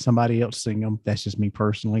let somebody else sing them. That's just me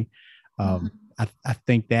personally. I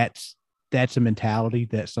think that's a mentality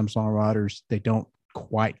that some songwriters, they don't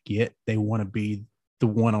quite get. They want to be the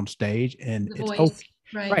one on stage, and The it's voice,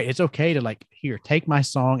 okay. right. It's okay to like, here, take my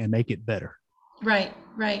song and make it better. Right.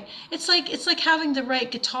 It's like having the right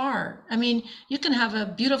guitar. I mean, you can have a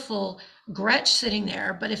beautiful Gretsch sitting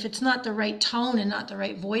there, but if it's not the right tone and not the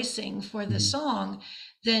right voicing for the song,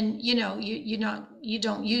 then you don't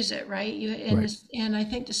use it, right? And I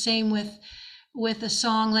think the same with a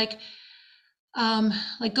song like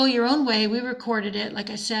Go Your Own Way. We recorded it, like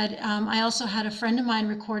I said. I also had a friend of mine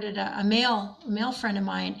recorded a male friend of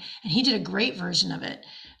mine, and he did a great version of it.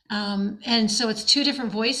 And so it's two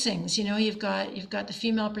different voicings. You've got the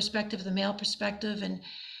female perspective, the male perspective, and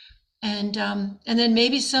then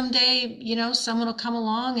maybe someday, someone will come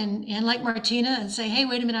along and like Martina and say, hey,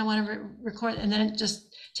 wait a minute, I want to record, and then just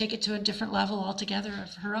take it to a different level altogether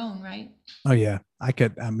of her own, right? Oh yeah, I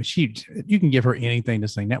could. You can give her anything to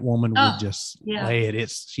sing. That woman would just lay it.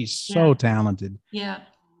 She's so talented. Yeah.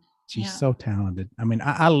 She's so talented. I mean,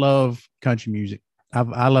 I love country music.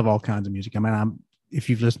 I love all kinds of music. I mean, if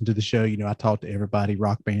you've listened to the show, I talk to everybody,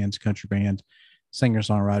 rock bands, country bands, singer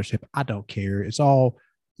songwriters. I don't care. It's all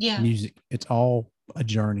music. It's all a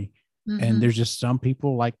journey. And there's just some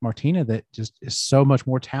people like Martina that just is so much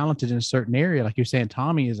more talented in a certain area. Like you're saying,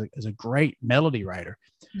 Tommy is a great melody writer.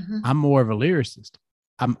 I'm more of a lyricist.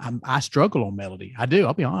 I struggle on melody. I do.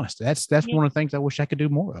 I'll be honest. That's one of the things I wish I could do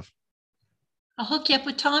more of. I'll hook you up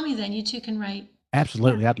with Tommy. Then you two can write.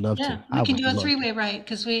 Absolutely, I'd love to. We can do a three-way write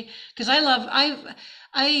because I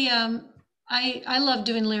love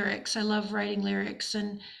doing lyrics. I love writing lyrics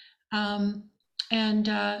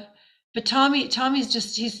but Tommy's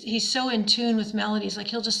just he's so in tune with melodies. Like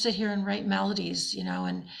he'll just sit here and write melodies, and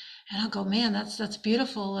I'll go, man, that's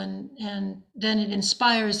beautiful, and then it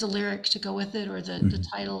inspires the lyric to go with it, or the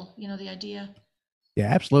title, the idea. Yeah,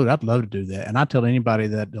 absolutely. I'd love to do that. And I tell anybody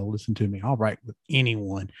that they'll listen to me, I'll write with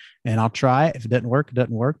anyone and I'll try it. If it doesn't work, it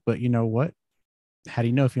doesn't work. But you know what? How do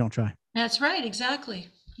you know if you don't try? That's right. Exactly.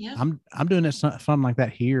 Yeah. I'm doing it something like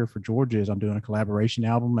that here for Georgia. I'm doing a collaboration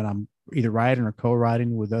album, and I'm either writing or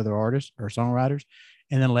co-writing with other artists or songwriters,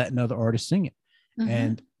 and then letting other artists sing it.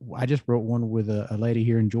 And I just wrote one with a lady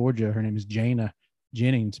here in Georgia. Her name is Jana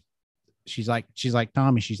Jennings. She's like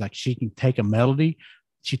Tommy. She's like, she can take a melody.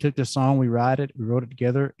 She took the song, we wrote it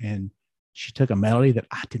together, and she took a melody that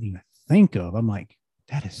I didn't even think of. I'm like,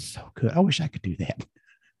 that is so good. I wish I could do that.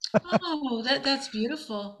 Oh, that's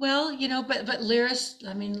beautiful. Well, but lyrics,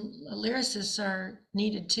 I mean, lyricists are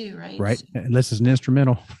needed too, right? Right? So, Unless it's an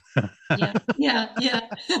instrumental. yeah, yeah, yeah,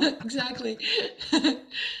 exactly.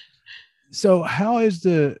 So how is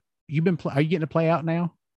you've been, are you getting to play out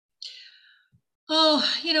now? Oh,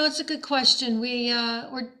 it's a good question.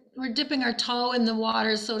 We're dipping our toe in the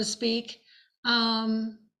water, so to speak.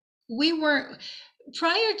 We weren't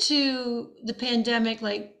prior to the pandemic,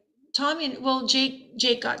 like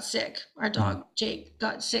Jake got sick. Our Mhm. dog Jake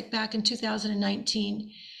got sick back in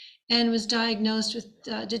 2019 and was diagnosed with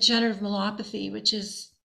degenerative myelopathy, which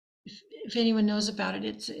is, if anyone knows about it,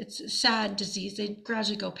 it's a sad disease. They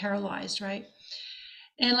gradually go paralyzed, right?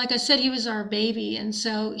 And like I said, he was our baby. And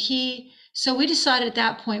so we decided at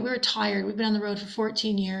that point, we were tired. We've been on the road for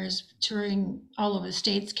 14 years, touring all over the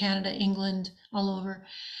States, Canada, England, all over.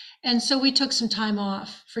 And so we took some time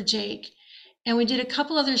off for Jake. And we did a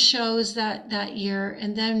couple other shows that year.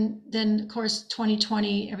 And then of course,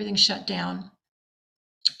 2020, everything shut down.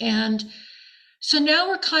 And so now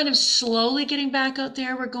we're kind of slowly getting back out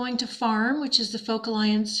there. We're going to Farm, which is the Folk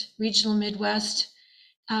Alliance Regional Midwest,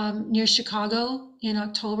 near Chicago in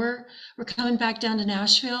October. We're coming back down to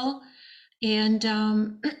Nashville and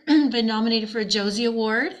been nominated for a Josie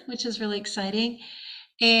Award, which is really exciting.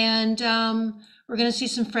 And we're going to see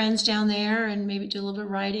some friends down there and maybe do a little bit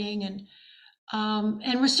of writing.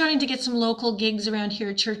 And we're starting to get some local gigs around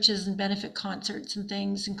here, churches and benefit concerts and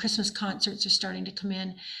things, and Christmas concerts are starting to come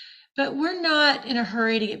in. But we're not in a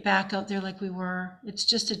hurry to get back out there like we were. It's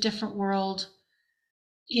just a different world.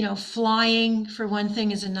 Flying for one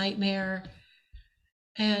thing is a nightmare.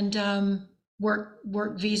 And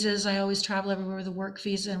work visas. I always travel everywhere with a work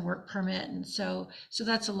visa and work permit, and so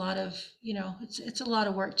that's a lot of it's a lot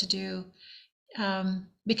of work to do,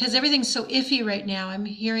 because everything's so iffy right now. I'm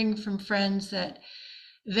hearing from friends that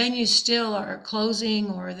venues still are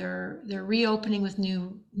closing or they're reopening with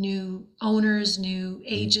new owners, new Mhm.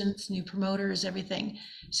 agents, new promoters, everything.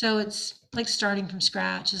 So it's like starting from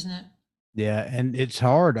scratch, isn't it? Yeah, and it's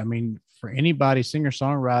hard. I mean, for anybody, singer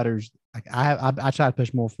songwriters, like I try to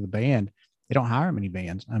push more for the band. They don't hire many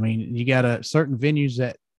bands. I mean, you got a certain venues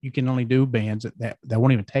that you can only do bands that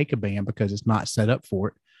won't even take a band because it's not set up for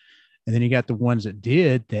it. And then you got the ones that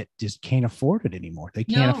did that just can't afford it anymore. They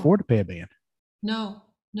can't No, afford to pay a band. no,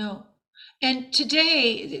 no. And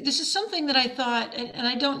today, this is something that I thought, and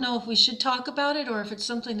I don't know if we should talk about it or if it's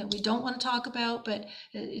something that we don't want to talk about, but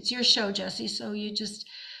it's your show, Jesse. So you just,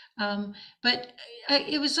 um, but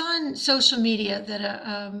it was on social media that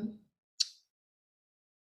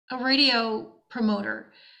a radio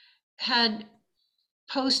promoter had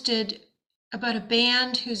posted about a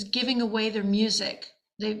band who's giving away their music.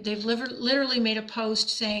 They've literally made a post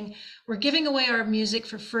saying, "We're giving away our music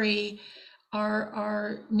for free,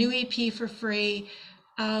 our new EP for free.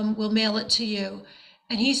 We'll mail it to you."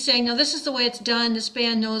 And he's saying, "No, this is the way it's done. This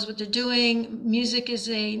band knows what they're doing. Music is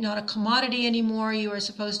not a commodity anymore. You are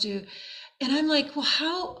supposed to." And I'm like, "Well,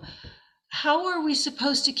 how are we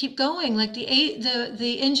supposed to keep going? Like the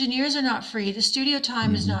engineers are not free. The studio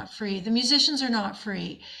time is Mm-hmm. not free. The musicians are not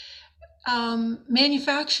free.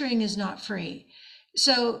 Manufacturing is not free.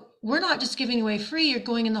 So we're not just giving away free. You're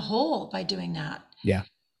going in the hole by doing that. Yeah.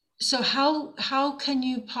 So how can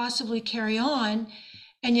you possibly carry on?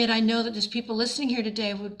 And yet I know that there's people listening here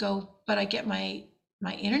today would go, but I get my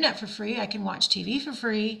internet for free. I can watch TV for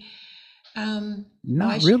free. Why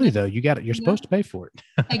Not should really I? though. You're You know? supposed to pay for it.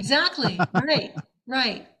 Exactly. Right.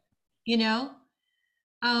 Right. You know.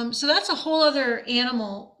 So that's a whole other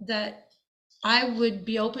animal that I would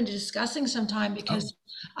be open to discussing sometime, Oh, because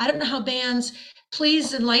I don't know how bands,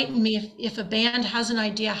 please enlighten me if a band has an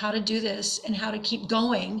idea how to do this and how to keep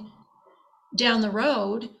going down the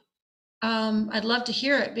road. I'd love to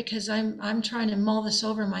hear it, because I'm trying to mull this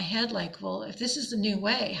over in my head like, well, if this is the new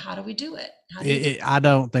way, how do we do it? How do you do it? I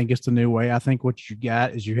don't think it's the new way. I think what you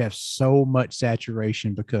got is you have so much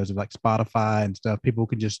saturation because of like Spotify and stuff. People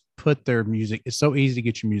can just put their music. It's so easy to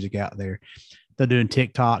get your music out there. They're doing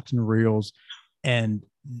TikToks and reels, and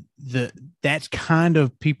the that's kind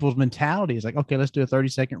of people's mentality is like, okay, let's do a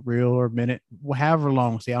 30-second reel or a minute, however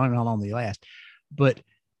long. See, I don't know how long they last, but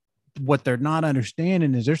what they're not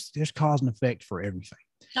understanding is there's cause and effect for everything.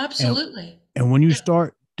 And Absolutely. and when you Yep.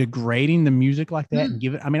 start degrading the music like that and Mm.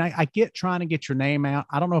 give it, I mean, I get trying to get your name out.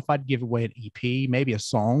 I don't know if I'd give away an EP, maybe a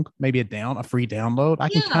song, maybe a free download.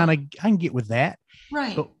 Yeah. I can get with that.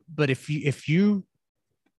 Right. But if you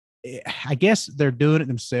I guess they're doing it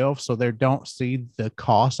themselves, so they don't see the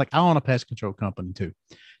cost. Like I own a pest control company too.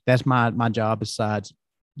 That's my job. Besides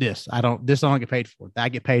this, I don't get paid for. I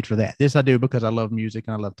get paid for that. This I do because I love music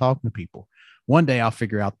and I love talking to people. One day I'll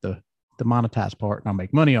figure out the the monetized part and I'll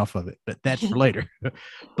make money off of it, but that's for later.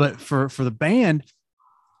 But for the band,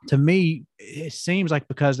 to me, it seems like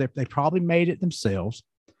because they probably made it themselves,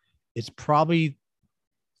 it's probably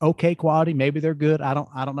okay quality. Maybe they're good. I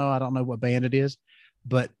don't know. I don't know what band it is,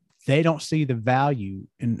 but they don't see the value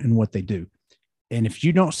in what they do. And if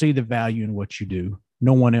you don't see the value in what you do,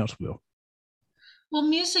 no one else will. Well,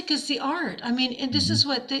 music is the art. I mean, and this is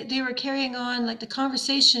what they were carrying on, like the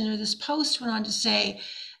conversation or this post went on to say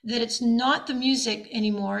that it's not the music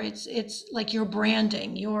anymore. It's like your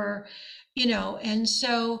branding, your, and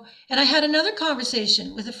so, and I had another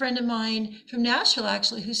conversation with a friend of mine from Nashville,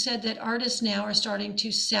 actually, who said that artists now are starting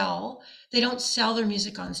to sell. They don't sell their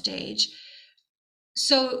music on stage.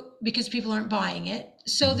 So, because people aren't buying it.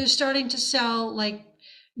 So they're starting to sell like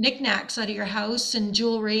knickknacks out of your house and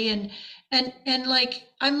jewelry and like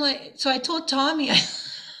I'm like, so I told Tommy, I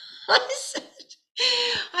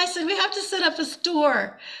said, we have to set up a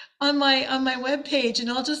store on my webpage, and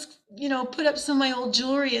I'll just put up some of my old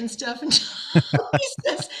jewelry and stuff. And he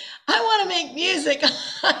says, I want to make music.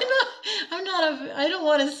 I don't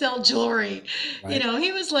want to sell jewelry. Right.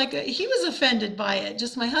 He was like, he was offended by it.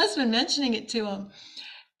 Just my husband mentioning it to him.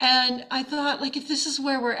 And I thought, like, if this is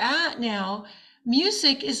where we're at now,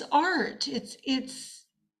 music is art. It's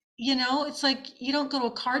like you don't go to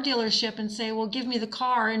a car dealership and say, well, give me the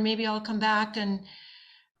car and maybe I'll come back and,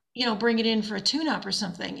 bring it in for a tune-up or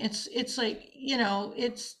something. It's like,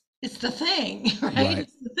 it's the thing, right? Right.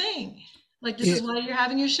 It's the thing. Like, this is why you're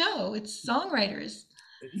having your show. It's songwriters.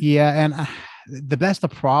 Yeah. And that's the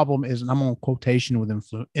problem is, and I'm on quotation with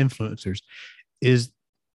influencers, is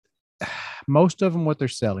most of them, what they're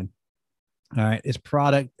selling, all right, is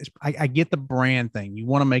product. I get the brand thing. You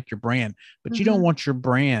want to make your brand, but you don't want your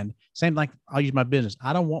brand. Same, like I'll use my business.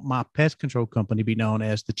 I don't want my pest control company to be known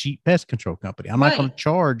as the cheap pest control company. I'm not going to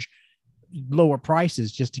charge lower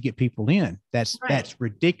prices just to get people in. That's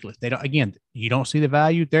ridiculous. They don't, again, you don't see the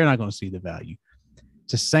value. They're not going to see the value.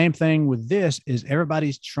 It's the same thing with this is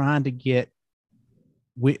everybody's trying to get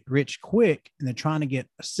rich quick, and they're trying to get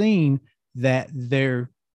a scene that they're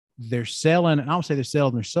selling, and I don't say they're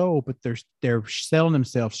selling their soul, but they're selling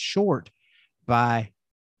themselves short by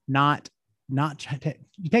not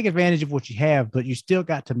you take advantage of what you have, but you still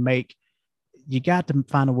got to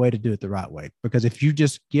find a way to do it the right way. Because if you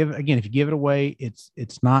just if you give it away,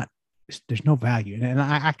 there's no value. And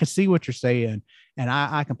I can see what you're saying. And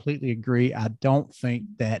I completely agree. I don't think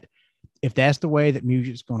that if that's the way that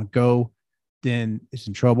music's going to go, then it's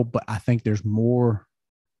in trouble. But I think there's more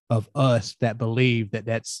of us that believe that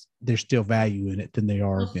there's still value in it than they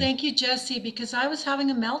are. Well, thank you, Jesse, because I was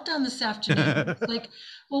having a meltdown this afternoon. It's like,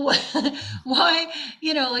 well, why,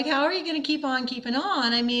 like, how are you going to keep on keeping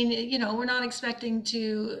on? I mean, we're not expecting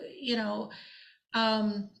to,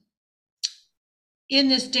 in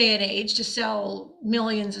this day and age to sell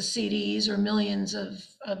millions of CDs or millions of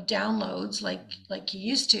downloads like you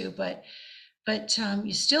used to, but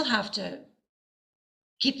you still have to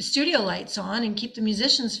keep the studio lights on and keep the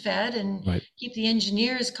musicians fed and keep the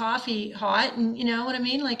engineers coffee hot. And you know what I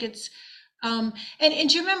mean? Like it's, and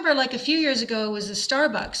do you remember like a few years ago, it was a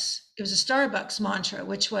Starbucks mantra,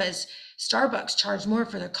 which was Starbucks charged more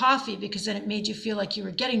for their coffee because then it made you feel like you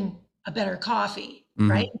were getting a better coffee,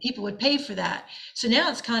 right? And people would pay for that. So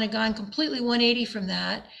now it's kind of gone completely 180 from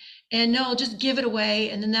that. And no, just give it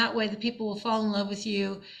away. And then that way the people will fall in love with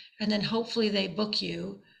you. And then hopefully they book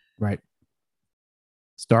you. Right.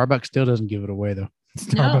 Starbucks still doesn't give it away though.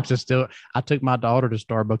 Starbucks is still, I took my daughter to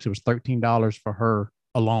Starbucks. It was $13 for her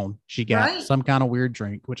alone. She got some kind of weird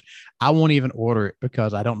drink, which I won't even order it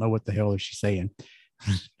because I don't know what the hell is she saying.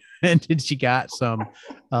 And then she got some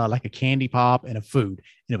like a candy pop and a food,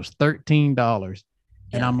 and it was $13.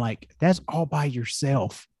 And I'm like, that's all by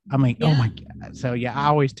yourself. I mean, oh my God. So yeah, I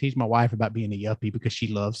always tease my wife about being a yuppie because she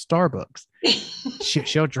loves Starbucks.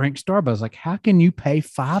 She'll drink Starbucks. Like, how can you pay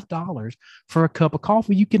 $5 for a cup of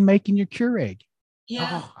coffee you can make in your Keurig? Yeah.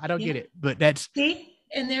 Oh, I don't get it, but that's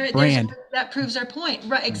and that proves our point.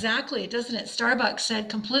 Right. Exactly. Doesn't it? Starbucks said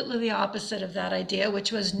completely the opposite of that idea,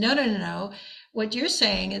 which was no. What you're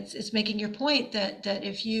saying, it's making your point that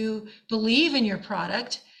if you believe in your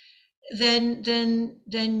product, then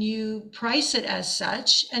you price it as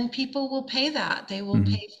such, and people will pay that. They will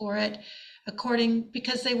pay for it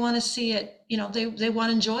because they want to see it, they want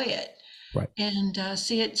to enjoy it. Right. And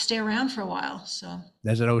see it stay around for a while. So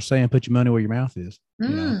that's what I was saying, put your money where your mouth is.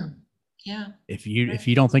 Yeah. If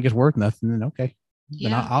you don't think it's worth nothing, then okay.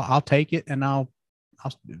 Then I'll take it, and I'll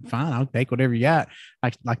take whatever you got.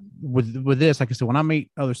 Like with this, like I said, when I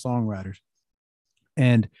meet other songwriters,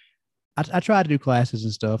 and I try to do classes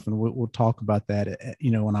and stuff, and we'll talk about that,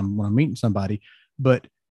 when I'm meeting somebody. But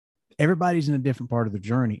everybody's in a different part of the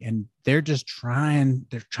journey, and they're trying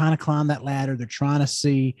to climb that ladder. They're trying to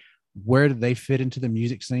see where do they fit into the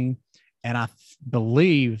music scene. And I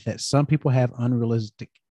believe that some people have unrealistic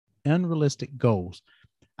goals.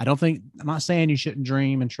 I'm not saying you shouldn't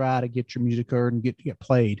dream and try to get your music heard and get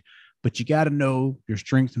played, but you got to know your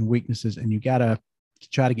strengths and weaknesses, and you got to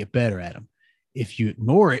try to get better at them. If you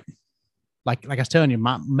ignore it, like I was telling you,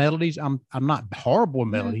 my melodies, I'm not horrible with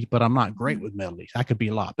melodies, but I'm not great with melodies. I could be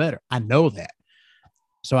a lot better. I know that.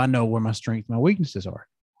 So I know where my strengths, my weaknesses are.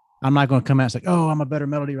 I'm not going to come out and say, oh, I'm a better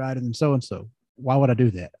melody writer than so-and-so. Why would I do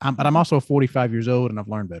that? But I'm also 45 years old and I've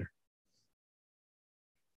learned better.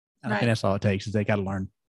 And I think that's all it takes is they got to learn.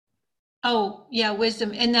 Oh yeah.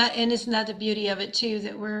 Wisdom. And isn't that the beauty of it too,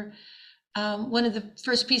 that we're, one of the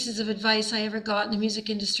first pieces of advice I ever got in the music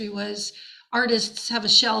industry was artists have a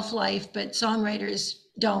shelf life, but songwriters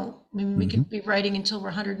don't. I mean, we could be writing until we're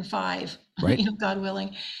 105, right. God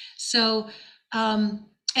willing. So, and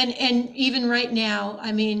even right now,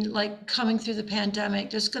 I mean, like coming through the pandemic,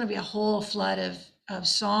 there's going to be a whole flood of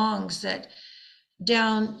songs that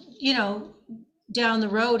down the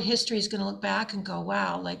road, history is going to look back and go,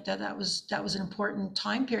 wow, like that was an important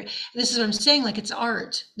time period. This is what I'm saying. Like, it's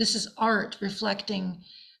art. This is art reflecting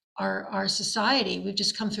our society. We've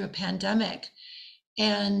just come through a pandemic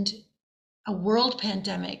and a world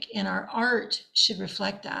pandemic, and our art should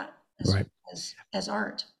reflect that as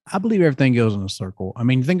art. I believe everything goes in a circle. I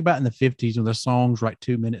mean, think about in the 50s when the songs were like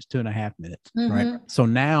 2 minutes, 2.5 minutes, right? So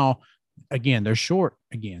now, again, they're short.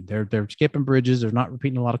 Again, they're skipping bridges. They're not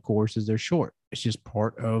repeating a lot of choruses. They're short. It's just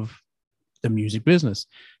part of the music business.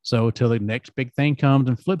 So till the next big thing comes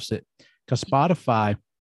and flips it, because Spotify,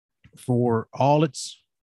 for all its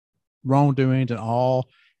wrongdoings and all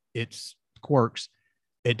its quirks,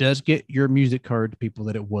 it does get your music heard to people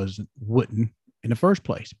that it wouldn't in the first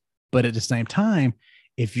place. But at the same time,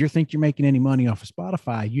 if you think you're making any money off of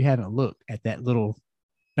Spotify, you haven't looked at that little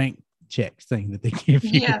bank check thing that they give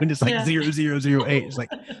you, and it's like 0008. It's like,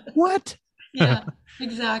 what? Yeah,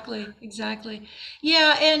 exactly.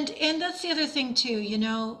 Yeah, and that's the other thing too,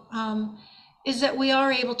 is that we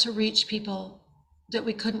are able to reach people that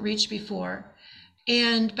we couldn't reach before.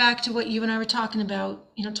 And back to what you and I were talking about,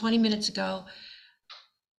 20 minutes ago,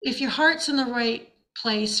 if your heart's in the right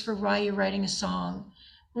place for why you're writing a song,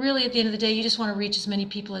 really at the end of the day, you just want to reach as many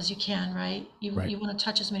people as you can, right? You want to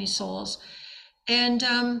touch as many souls. And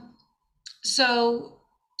so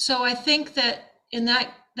I think that in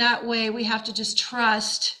that way, we have to just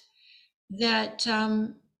trust that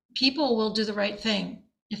people will do the right thing.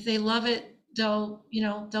 If they love it, they'll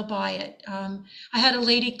buy it. I had a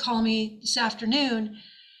lady call me this afternoon,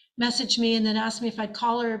 message me, and then ask me if I'd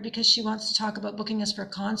call her because she wants to talk about booking us for a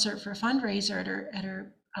concert for a fundraiser at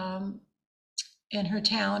her in her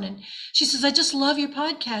town. And she says, I just love your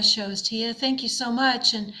podcast shows, Tia. Thank you so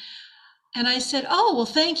much. And I said, oh, well,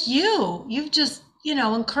 thank you. You've just,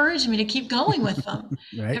 encouraged me to keep going with them.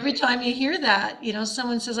 Right. Every time you hear that,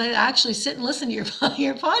 someone says, I actually sit and listen to your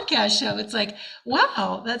podcast show. It's like,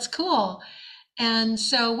 wow, that's cool. And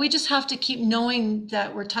so we just have to keep knowing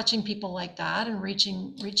that we're touching people like that and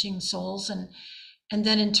reaching souls. And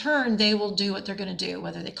then in turn, they will do what they're going to do,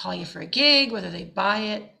 whether they call you for a gig, whether they buy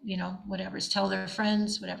it, whatever, tell their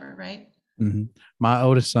friends, whatever, right? Mm-hmm. My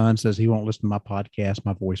oldest son says he won't listen to my podcast.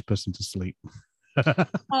 My voice puts him to sleep.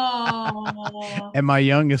 And my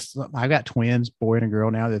youngest, I got twins, boy and a girl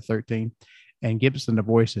now, they're 13. And Gibson, the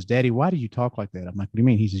voice, says, Daddy, why do you talk like that? I'm like, what do you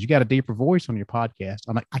mean? He says, you got a deeper voice on your podcast.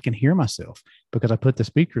 I'm like, I can hear myself because I put the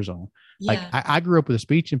speakers on. Yeah. Like I grew up with a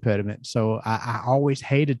speech impediment. So I always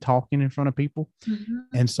hated talking in front of people. Mm-hmm.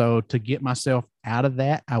 And so to get myself out of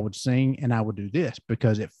that, I would sing and I would do this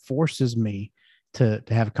because it forces me to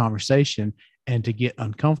have a conversation and to get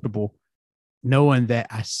uncomfortable, knowing that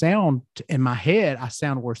I sound in my head, I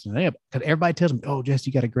sound worse than I am. Because everybody tells me, oh, Jesse,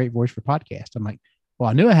 you got a great voice for podcast. I'm like, well,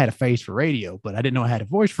 I knew I had a face for radio, but I didn't know I had a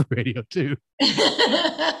voice for radio too.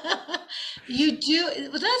 You do.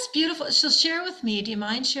 Well, that's beautiful. So share with me. Do you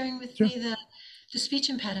mind sharing with me the speech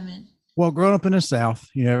impediment? Well, growing up in the South,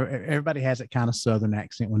 everybody has that kind of Southern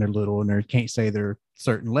accent when they're little and they can't say their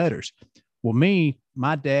certain letters. Well,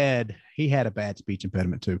 my dad, he had a bad speech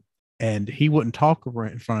impediment too. And he wouldn't talk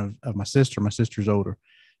in front of my sister. My sister's older.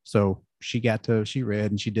 So she read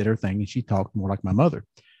and she did her thing and she talked more like my mother.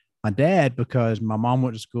 My dad, because my mom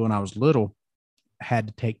went to school and I was little, had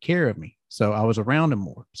to take care of me. So I was around him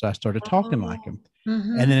more. So I started talking like him.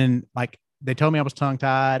 Mm-hmm. And then like they told me I was tongue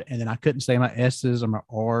tied and then I couldn't say my S's or my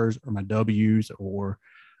R's or my W's or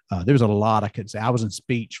There was a lot I could say. I was in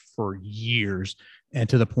speech for years, and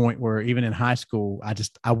to the point where even in high school,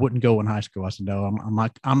 I wouldn't go in high school. I said, no,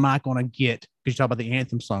 I'm not going to get, because you talk about the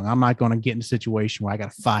anthem song, I'm not going to get in a situation where I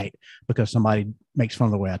got to fight because somebody makes fun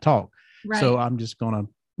of the way I talk. Right. So I'm just going to,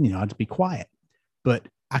 I'll just be quiet. But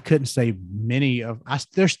I couldn't say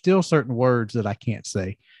there's still certain words that I can't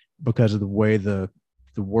say because of the way the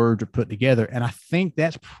words are put together. And I think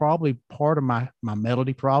that's probably part of my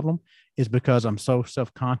melody problem, is because I'm so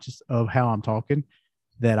self-conscious of how I'm talking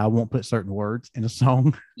that I won't put certain words in a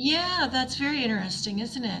song. Yeah, that's very interesting,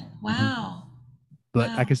 isn't it? Wow. But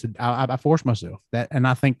wow. Like I said, I force myself that. And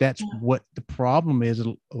I think that's what the problem is.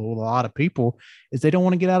 A lot of people is they don't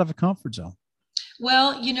want to get out of a comfort zone.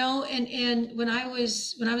 Well, and when I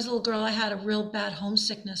was a little girl, I had a real bad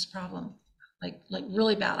homesickness problem, like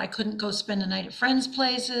really bad. I couldn't go spend a night at friends'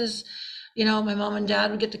 places. My mom and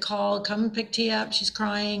dad would get the call, come and pick Tia up. She's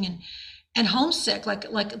crying and homesick,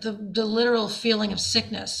 like the literal feeling of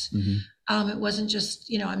sickness. Mm-hmm. It wasn't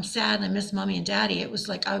just, I'm sad and I miss mommy and daddy. It was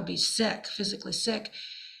like I would be sick, physically sick.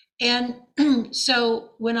 And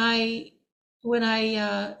so when I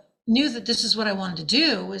knew that this is what I wanted to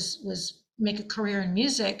do was make a career in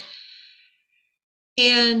music,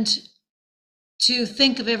 and to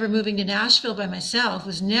think of ever moving to Nashville by myself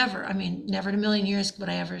was never in a million years would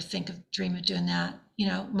I ever dream of doing that.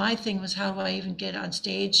 My thing was, how do I even get on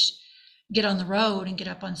stage, get on the road and get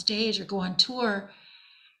up on stage or go on tour?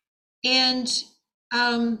 And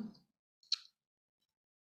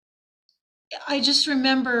I just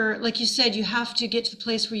remember, like you said, you have to get to the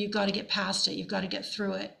place where you've got to get past it. You've got to get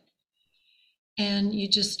through it. And you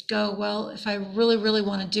just go, well, if I really, really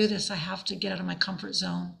want to do this, I have to get out of my comfort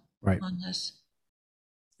zone on this.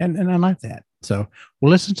 And I like that. So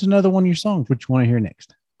we'll listen to another one of your songs. Which you want to hear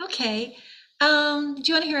next? Okay. Do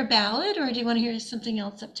you want to hear a ballad, or do you want to hear something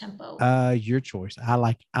else up tempo? Your choice. I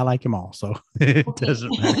like them all, so it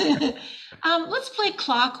doesn't matter. Let's play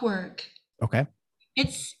Clockwork. Okay.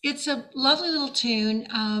 It's a lovely little tune.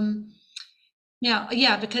 Now,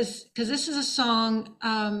 yeah, because this is a song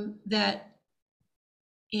that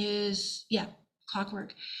is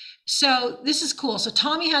Clockwork. So this is cool. So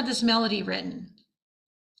Tommy had this melody written,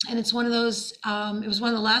 and it's one of those. It was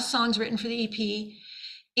one of the last songs written for the EP.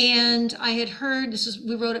 And I had heard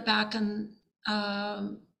we wrote it back in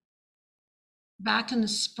the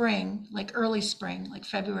spring, like early spring, like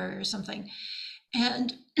February or something.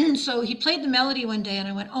 And so he played the melody one day, and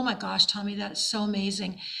I went, oh my gosh, Tommy, that is so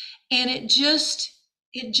amazing. And it just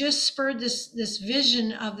spurred this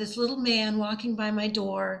vision of this little man walking by my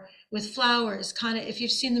door with flowers, kind of, if you've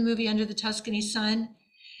seen the movie Under the Tuscany Sun.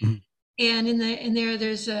 Mm-hmm. And in there,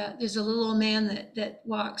 there's a little old man that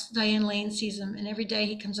walks. Diane Lane sees him, and every day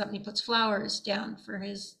he comes up and he puts flowers down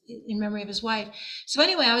in memory of his wife. So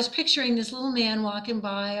anyway, I was picturing this little man walking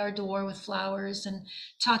by our door with flowers and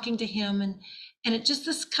talking to him, and it just,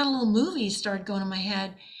 this kind of little movie started going in my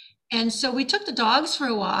head. And so we took the dogs for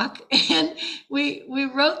a walk, and we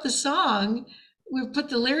wrote the song. We put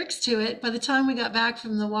the lyrics to it. By the time we got back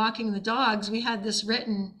from the walking the dogs, we had this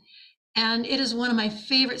written. And it is one of my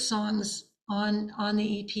favorite songs on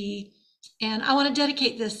the EP. And I want to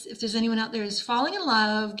dedicate this, if there's anyone out there who's falling in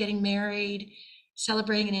love, getting married,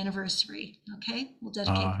 celebrating an anniversary. Okay, we'll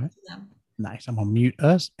dedicate it to them. Nice. I'm going to mute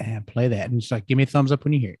us and play that. And just give me a thumbs up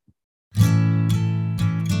when you hear it.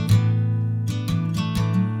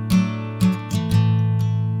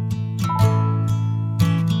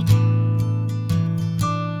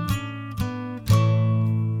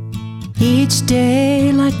 Each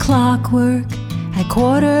day like clockwork at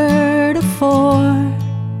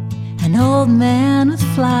 3:45, an old man with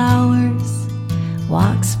flowers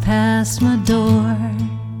walks past my door.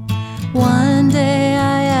 One day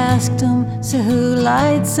I asked him, so who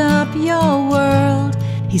lights up your world?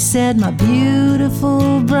 He said, my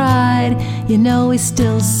beautiful bride. You know we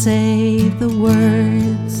still say the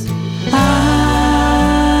words. I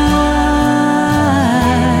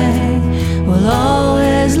will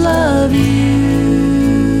always love you.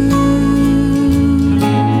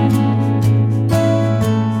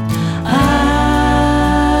 I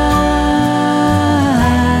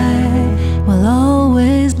will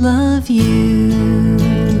always love you.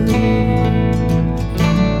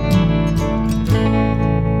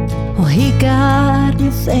 Well, he got me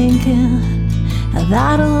thinking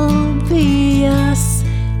that'll be us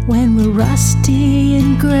when we're rusty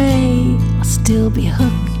and gray. I'll still be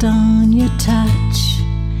hooked on your touch.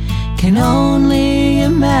 Can only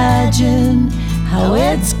imagine how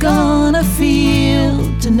it's gonna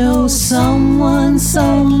feel to know someone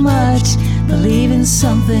so much, believe in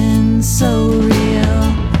something so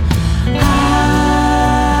real. I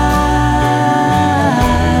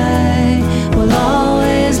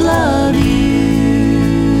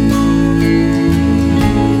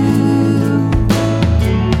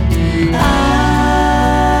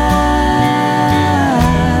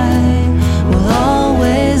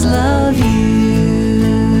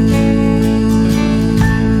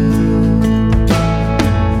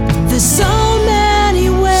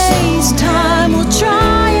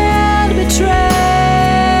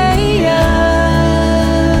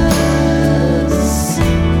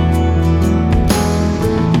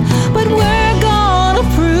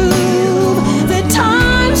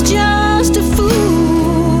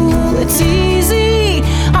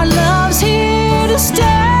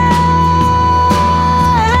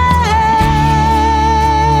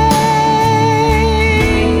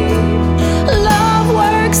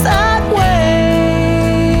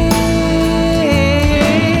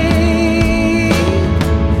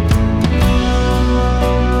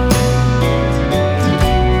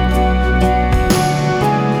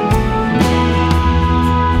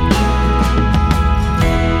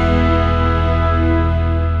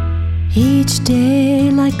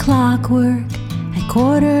clockwork at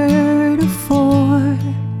 3:45.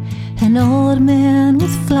 An old man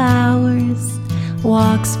with flowers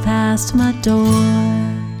walks past my door,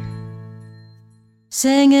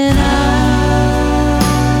 singing, I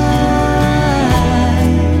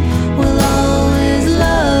will always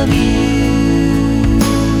love you.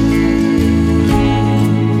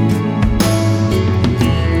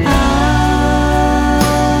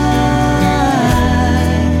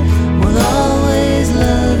 I will always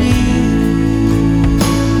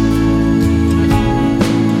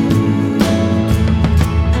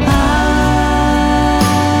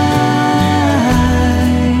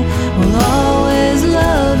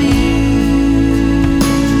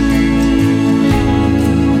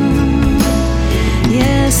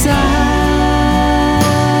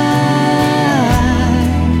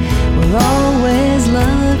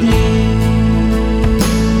love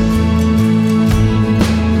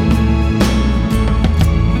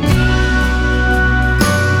you.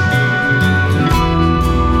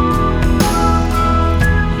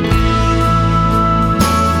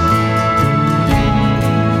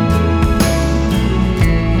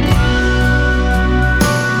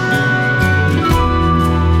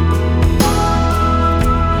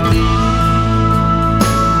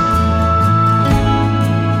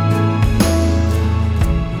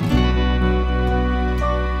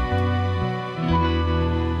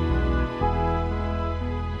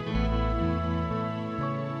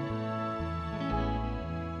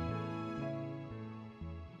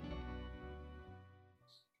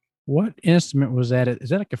 What instrument was that? Is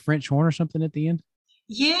that like a French horn or something at the end?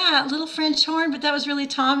 Yeah, little French horn, but that was really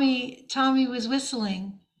Tommy. Tommy was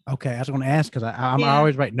whistling. Okay, I was going to ask because I Yeah,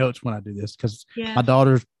 always write notes when I do this because my yeah,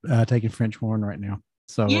 daughter's taking French horn right now.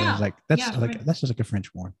 So I was yeah, like, yeah, that's just like a French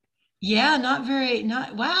horn. yeah. Not very,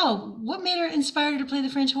 not wow. What made her inspired her to play the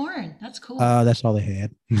French horn? That's cool. That's all they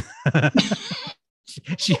had.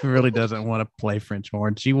 She really doesn't want to play French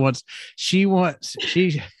horn. She wants she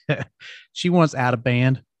wants out of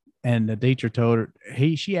band. And the teacher told her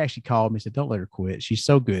she actually called me and said, "Don't let her quit. She's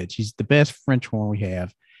so good. She's the best French horn we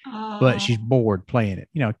have, but she's Oh, bored playing it.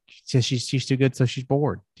 She's too good, so she's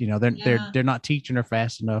bored. yeah. They're not teaching her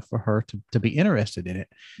fast enough for her to be interested in it.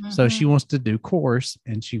 So she Hmm. wants to do chorus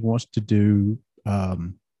and she wants to do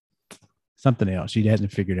something else. She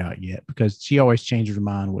hasn't figured out yet because she always changes her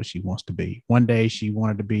mind what she wants to be. One day she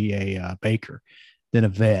wanted to be a baker, then a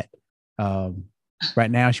vet. Um,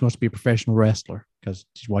 right now she wants to be a professional wrestler because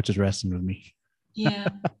she watches wrestling with me. Yeah.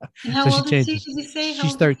 And So how she old is he? changes. Did you say how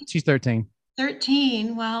old is he? She's 13.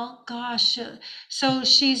 13. Well, gosh. So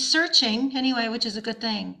she's searching anyway, which is a good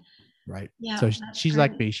thing. Right. Yeah, So that's she's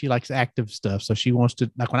like great. me. She likes active stuff. So she wants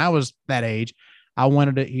to, like when I was that age, I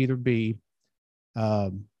wanted to either be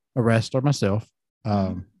a wrestler myself.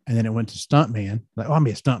 Mhm. And then it went to stuntman. Like, oh, I'm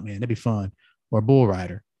be a stuntman. That'd be fun. Or a bull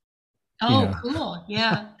rider. You Oh, know, cool.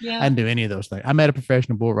 Yeah, I yeah. didn't do any of those things. I met a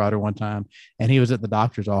professional bull rider one time and he was at the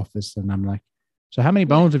doctor's office. And I'm like, so how many Yeah.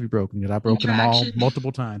 bones have you broken? Because I've broken them all Contraction.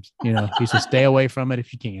 multiple times. He said, stay away from it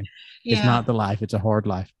if you can. It's Yeah, not the life. It's a hard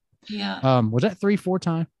life. yeah, Was that 3, 4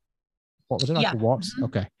 time? What was it like yeah. a waltz? Mhm.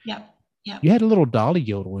 Okay. Yeah, yeah. You had a little dolly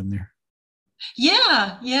yodel in there.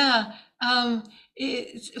 Yeah, yeah.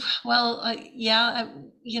 It's well, yeah.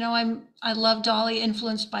 I love Dolly,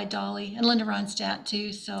 influenced by Dolly and Linda Ronstadt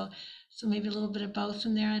too. So maybe a little bit of both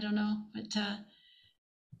in there. I don't know, but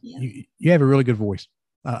yeah. You have a really good voice.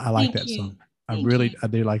 I like Thank that you, song. thank you. I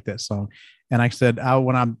do like that song. And like I said, I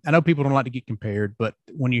know people don't like to get compared, but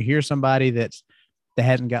when you hear somebody that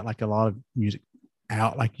hasn't got like a lot of music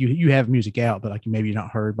out, like you have music out, but like maybe you're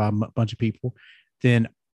not heard by a bunch of people, then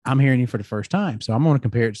I'm hearing you for the first time. So I'm going to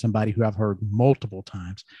compare it to somebody who I've heard multiple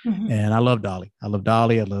times. Mhm. And I love Dolly. I love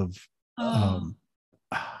Dolly. I love, Oh,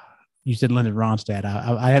 um, you said Linda Ronstadt.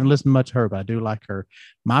 I haven't listened much to her, but I do like her.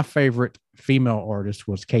 My favorite female artist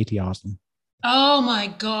was Katie Austin. oh my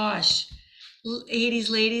gosh. 80s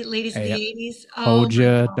ladies of the Hey, 80s. Oh hold my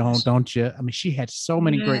you, gosh. don't you? I mean, she had so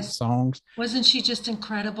many great Yes. songs. Wasn't she just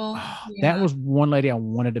incredible? Oh, that Yeah. was one lady I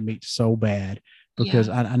wanted to meet so bad because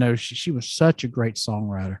Yeah. I know she was such a great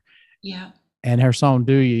songwriter. Yeah. And her song,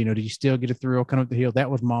 Do You, do you still get a thrill coming up the hill?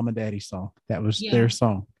 That was Mom and Daddy's song. That was their Yeah.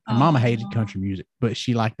 song. And Mama hated Oh. country music, but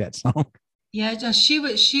she liked that song. Yeah, no, she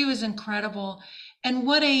was incredible. And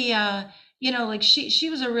what a like she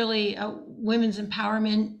was a really women's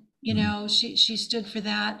empowerment, Mhm. she stood for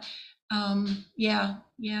that. Yeah,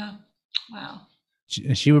 yeah. Wow.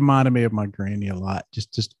 She reminded me of my granny a lot,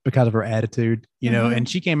 just because of her attitude, And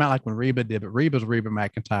she came out like when Reba did, but Reba's Reba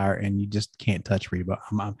McEntire, and you just can't touch Reba.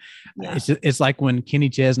 Yeah. It's like when Kenny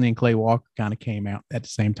Chesney and Clay Walker kind of came out at the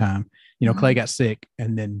same time. Clay got sick,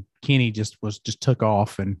 and then Kenny just took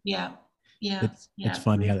off, and it's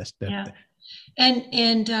funny how that stuff. Yeah.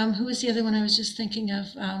 And who was the other one I was just thinking of?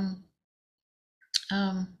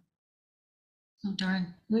 Oh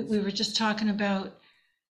darn, we were just talking about.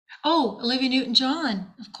 Oh, Olivia Newton-John,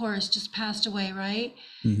 of course, just passed away, right?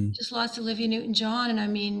 Mm-hmm. Just lost Olivia Newton-John, and I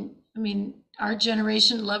mean, our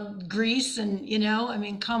generation loved Grease, and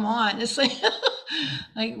come on, it's like,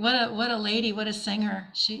 like what a lady, what a singer.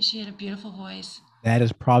 She had a beautiful voice. That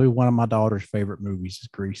is probably one of my daughter's favorite movies is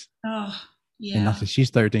Grease. Oh, yeah. And I said she's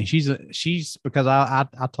 13. She's because I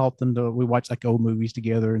taught them we watch like old movies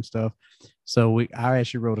together and stuff. So I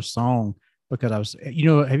actually wrote a song because I was, have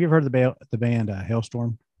you ever heard of the band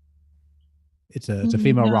Hailstorm? It's a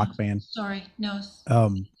female rock band. Sorry, no.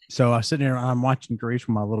 So I was sitting there, I'm watching Grease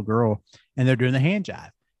with my little girl, and they're doing the hand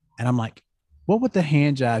jive, and I'm like, what would the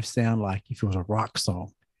hand jive sound like if it was a rock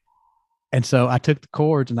song? And so I took the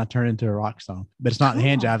chords and I turned it into a rock song, but it's not the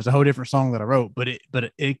hand jive. It's a whole different song that I wrote, but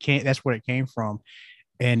it can't. That's where it came from,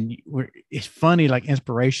 and it's funny, like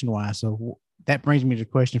inspiration wise. So that brings me to the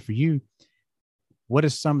question for you: what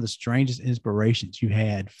is some of the strangest inspirations you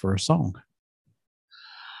had for a song?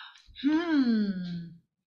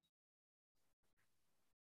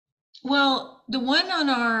 Well, the one on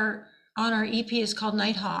our EP is called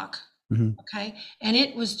Nighthawk. Mm-hmm. Okay. And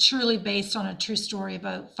it was truly based on a true story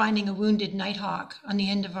about finding a wounded nighthawk on the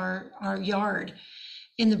end of our yard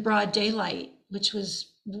in the broad daylight, which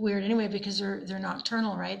was weird anyway, because they're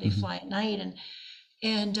nocturnal, right? They fly at night.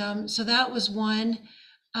 And so that was one.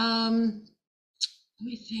 Let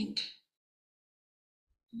me think.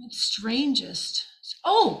 What's strangest?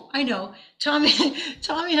 Oh, I know. Tommy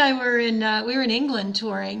and I were we were in England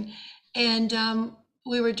touring, and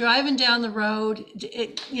we were driving down the road,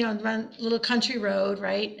 around little country road,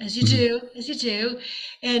 right? As you do.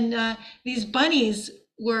 And these bunnies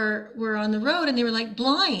were on the road, and they were like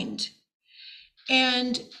blind.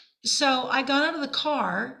 And so I got out of the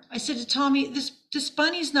car. I said to Tommy, this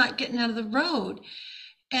bunny's not getting out of the road.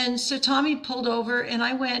 And so Tommy pulled over, and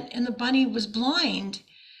I went, and the bunny was blind.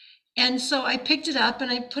 And so I picked it up and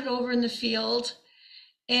I put it over in the field.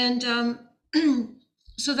 And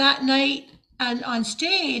so that night on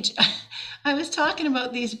stage, I was talking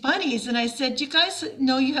about these bunnies, and I said, you guys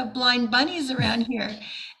know you have blind bunnies around here.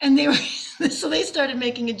 And so they started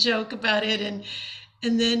making a joke about it. And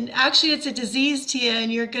then actually it's a disease, Tia, and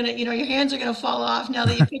you're going to, your hands are going to fall off now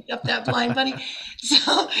that you picked up that blind bunny.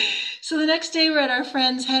 So the next day we're at our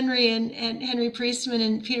friends Henry and Henry Priestman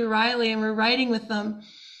and Peter Riley, and we're writing with them.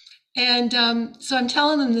 And so I'm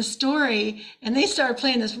telling them the story, and they started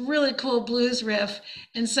playing this really cool blues riff.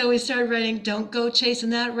 And so we started writing, don't go chasing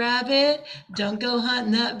that rabbit, don't go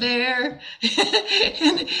hunting that bear.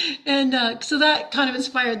 and so that kind of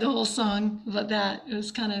inspired the whole song about that. It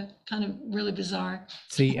was kind of really bizarre.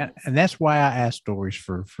 See, and that's why I ask stories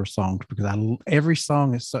for songs, because every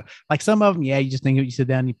song is so, like, some of them, you just think of it, you sit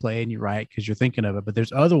down and you play and you write because you're thinking of it, but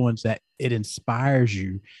there's other ones that it inspires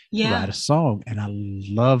you to write a song, and I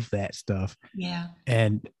love that stuff. Yeah.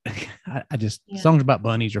 And I just songs about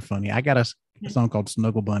bunnies are funny. I got a song called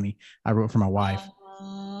Snuggle Bunny I wrote for my wife,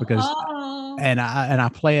 because and I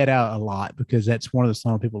play it out a lot because that's one of the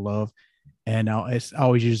songs people love. And it's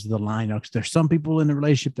always uses the line, because there's some people in the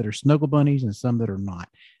relationship that are snuggle bunnies and some that are not.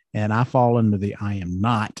 And I fall into the I am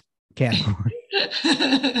not category.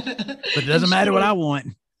 But it doesn't matter what I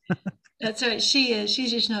want. That's right. She is.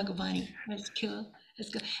 She's your snuggle bunny. That's cool.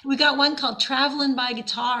 That's good. We got one called Traveling by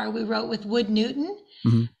Guitar. We wrote with Wood Newton.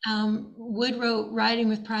 Mm-hmm. Wood wrote Riding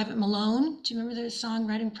with Private Malone. Do you remember their song,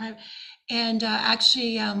 Riding Private? And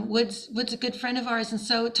actually, Wood's a good friend of ours. And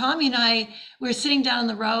so Tommy and I, we were sitting down in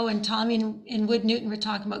the row, and Tommy and Wood Newton were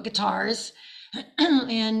talking about guitars.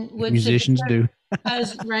 And Wood musicians said, do.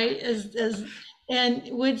 And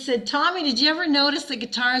Wood said, Tommy, did you ever notice that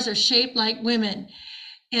guitars are shaped like women?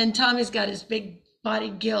 And Tommy's got his big body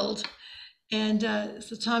guild. And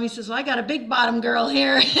so Tommy says, well, I got a big bottom girl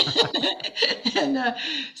here. And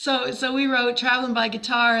so we wrote Traveling by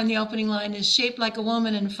Guitar, and the opening line is shaped like a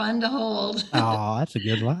woman and fun to hold. Oh, that's a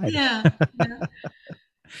good line. Yeah.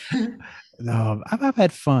 No, I've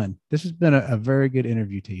had fun. This has been a very good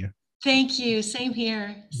interview to you. Thank you. Same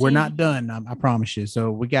here. We're not done, I promise you.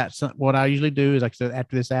 So we got what I usually do is, like I said,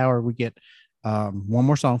 after this hour, we get one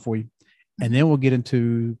more song for you, and then we'll get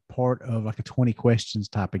into part of like a 20 questions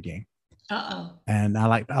type of game. Uh-oh. And I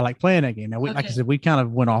like playing that game. Now, like I said, we kind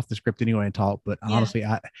of went off the script anyway and talked, but honestly,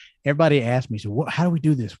 everybody asked me, so how do we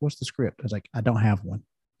do this? What's the script? I was like, I don't have one.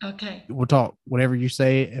 Okay. We'll talk whatever you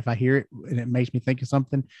say. If I hear it and it makes me think of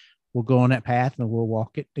something, we'll go on that path and we'll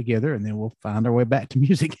walk it together and then we'll find our way back to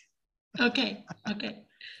music. Okay.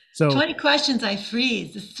 So 20 questions, I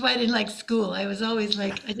freeze. This is why I didn't like school. I was always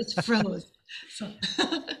like, I just froze. So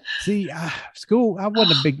see, school, I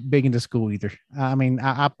wasn't big into school either. I mean,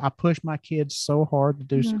 I pushed my kids so hard to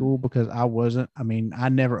do school because I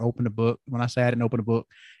never opened a book. When I say I didn't open a book,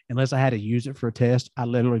 unless I had to use it for a test, I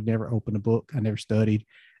literally never opened a book. I never studied,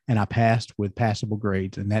 and I passed with passable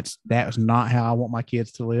grades. And that was not how I want my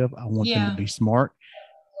kids to live. I want them to be smart.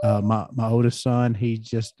 My oldest son, he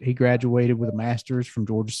graduated with a master's from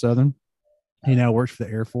Georgia Southern. He now works for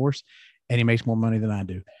the Air Force, and he makes more money than I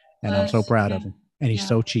do. And I'm so proud of him. And he's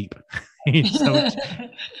so cheap.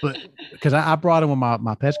 But because I brought him with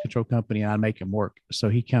my pest control company and I'd make him work. So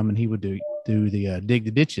he'd come and he would do the dig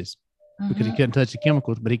the ditches because he couldn't touch the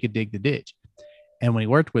chemicals, but he could dig the ditch. And when he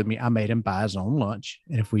worked with me, I made him buy his own lunch.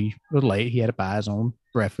 And if we were late, he had to buy his own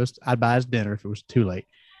breakfast. I'd buy his dinner if it was too late.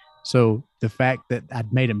 So the fact that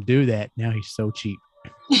I'd made him do that, now he's so cheap.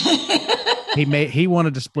 He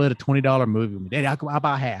wanted to split a $20 movie with me. Daddy, I'll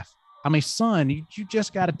buy half. I mean, son, you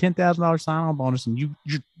just got a $10,000 sign-on bonus, and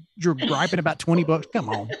you're griping about $20. Come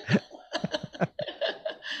on.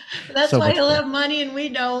 That's why he'll have money and we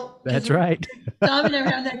don't. That's right. Tommy and I were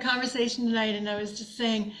having that conversation tonight, and I was just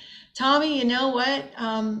saying, Tommy, you know what?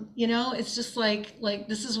 It's just like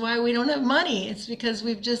this is why we don't have money. It's because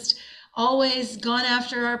we've just always gone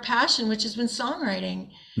after our passion, which has been songwriting.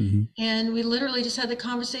 Mm-hmm. And we literally just had the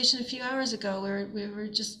conversation a few hours ago where we were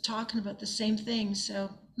just talking about the same thing. So.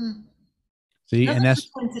 See, and that's a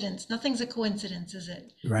coincidence. Nothing's a coincidence, is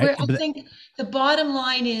it? Right. I think the bottom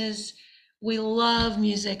line is we love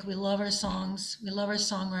music. We love our songs. We love our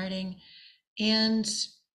songwriting, and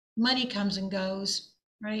money comes and goes,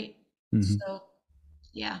 right? Mm-hmm. So,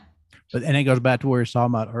 yeah. And it goes back to where we were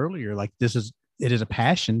talking about earlier. Like it is a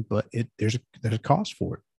passion, but there's a cost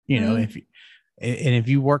for it. You know, if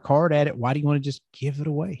you work hard at it, why do you want to just give it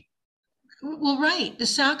away? Well, right. The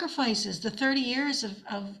sacrifices, the 30 years of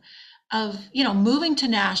moving to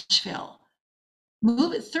Nashville,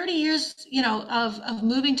 30 years, of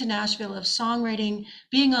moving to Nashville, of songwriting,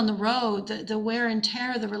 being on the road, the wear and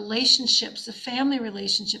tear, the relationships, the family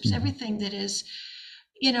relationships, everything that is,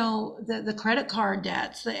 the credit card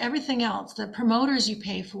debts, everything else, the promoters you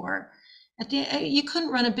pay for. You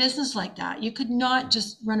couldn't run a business like that. You could not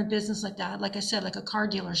just run a business like that. Like I said, like a car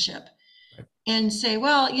dealership. And say,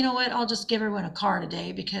 well, you know what? I'll just give everyone a car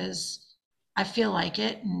today because I feel like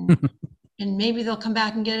it, and and maybe they'll come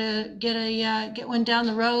back and get one down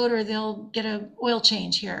the road, or they'll get a oil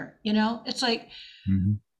change here. It's like,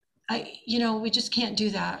 we just can't do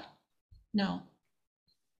that. No.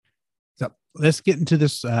 So let's get into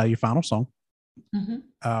this. Your final song.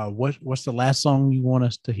 Mm-hmm. What's the last song you want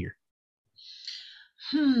us to hear?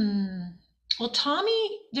 Well,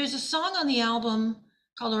 Tommy, there's a song on the album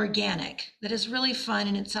called Organic that is really fun,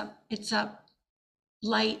 and it's up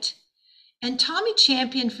light. And Tommy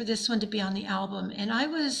championed for this one to be on the album. And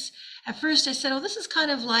at first I said, oh, this is kind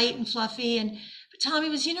of light and fluffy. But Tommy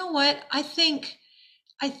was, you know what? I think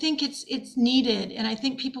it's needed, and I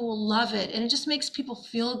think people will love it. And it just makes people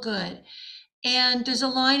feel good. And there's a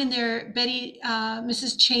line in there, Betty,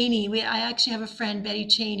 Mrs. Cheney. I actually have a friend, Betty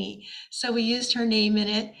Cheney. So we used her name in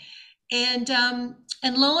it. And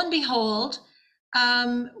lo and behold,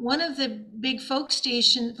 one of the big folk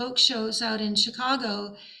shows out in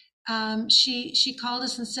Chicago, she called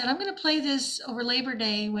us and said, I'm going to play this over Labor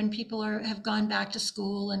Day when people have gone back to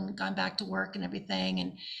school and gone back to work and everything.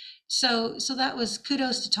 And so that was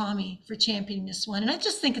kudos to Tommy for championing this one. And I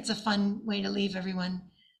just think it's a fun way to leave everyone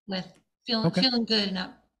with feeling good and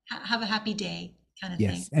have a happy day kind of thing.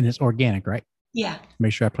 Yes, and it's organic, right? Yeah.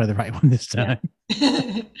 Make sure I play the right one this time. Yeah. All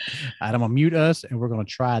right, I'm going to mute us, and we're going to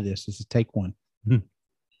try this. This is take one.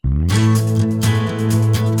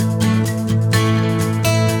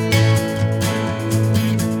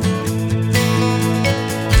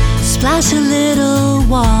 Splash a little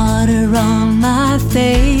water on my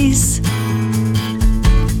face,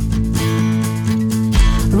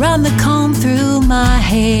 run the comb through my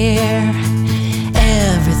hair,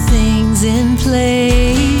 everything's in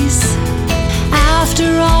place.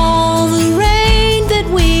 After all the rain that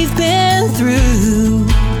we've been through,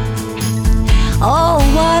 oh,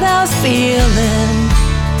 what a feeling.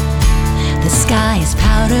 The sky is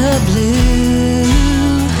powder blue.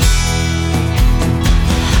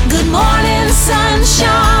 Good morning,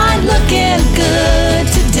 sunshine, looking good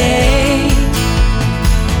today.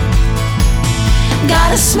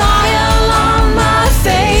 Got a smile on my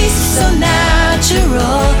face, so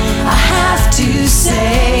natural, I have to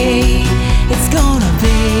say. It's gonna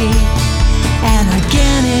be an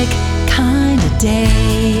organic kind of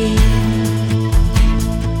day.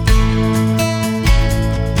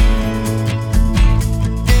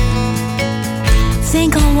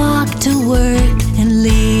 Think I'll walk to work and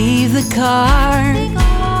leave the car.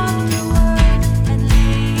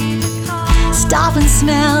 Stop and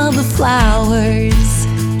smell the flowers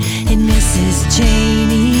in Mrs.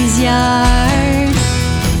 Cheney's yard.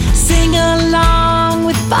 Sing along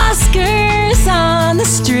with buskers on the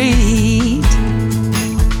street.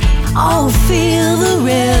 Oh, feel the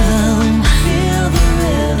rhythm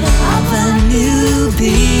of a new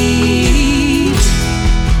beat.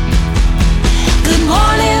 Good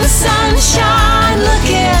morning, sunshine,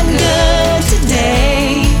 looking good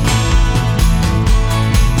today.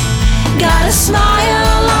 Got a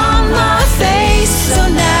smile on my face, so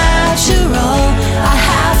natural, I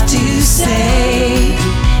have to say.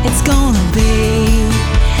 It's gonna be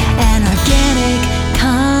an organic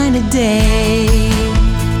kind of day.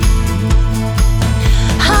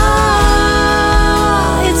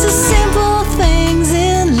 Ah, it's the simple things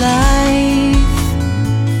in life.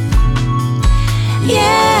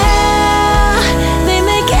 Yeah, they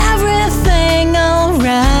make everything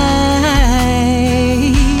alright.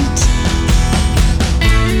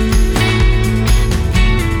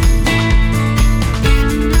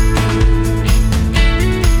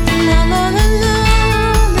 La la la la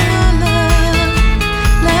la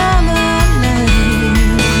la la la.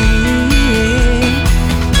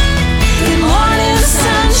 Good morning,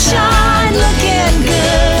 sunshine, looking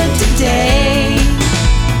good today.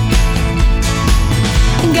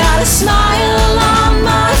 Got a smile on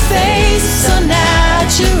my face, so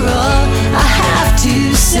natural, I have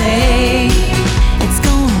to say. It's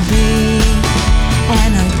gonna be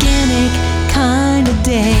an organic kind of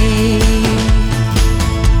day.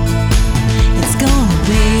 It's gonna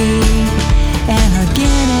be an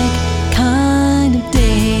organic kind of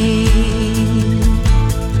day.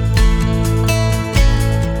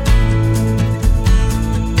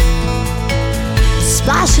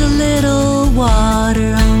 Splash a little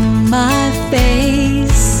water on my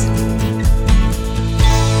face.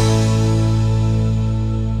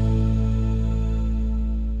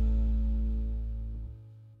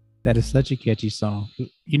 That is such a catchy song.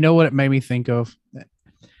 You know what it made me think of?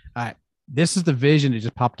 This is the vision that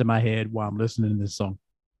just popped in my head while I'm listening to this song.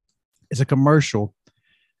 It's a commercial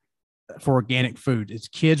for organic food. It's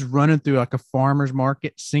kids running through like a farmer's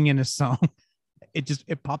market singing a song.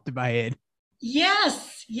 It popped in my head.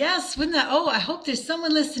 Yes, yes. Wouldn't that? Oh, I hope there's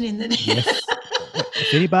someone listening. That Yes.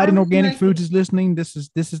 If anybody in organic foods is listening, this is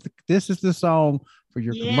the song for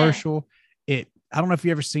your commercial. I don't know if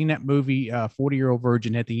you ever seen that movie, 40-Year-Old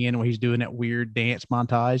Virgin, at the end where he's doing that weird dance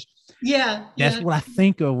montage. Yeah. That's what I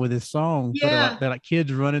think of with this song. Yeah. They're like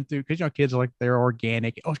kids running through, because kids are like, they're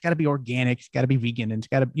organic. Oh, it's got to be organic. It's got to be vegan, and it's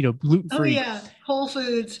got to, gluten free. Oh yeah, Whole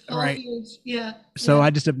Foods. Right. Foods. Yeah. So I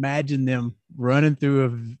just imagine them running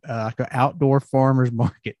through like an outdoor farmer's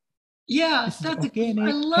market. Yeah, I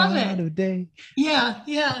love it. Of day. Yeah,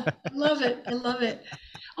 I love it. I love it.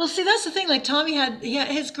 Well, see, that's the thing. Like Tommy had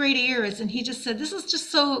his great ears, and he just said, "This is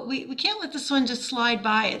just so we can't let this one just slide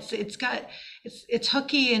by. It's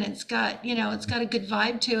hooky, and it's got it's got a good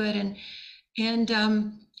vibe to it, and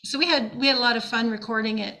so we had a lot of fun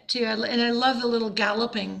recording it too. And I love the little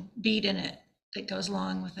galloping beat in it that goes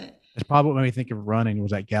along with it. That's probably what made me think of running,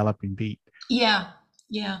 was that galloping beat. Yeah.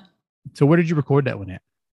 So where did you record that one at?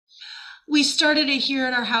 We started it here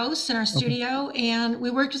at our house in our studio, and we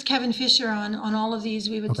worked with Kevin Fisher on all of these.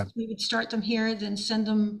 We would start them here, then send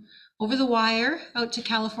them over the wire out to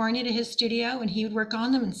California to his studio, and he would work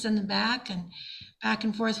on them and send them back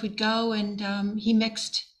and forth we'd go. And he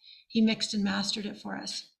mixed and mastered it for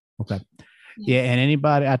us. Okay. Yeah. And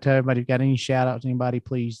anybody, I tell everybody, if you got any shout outs, anybody,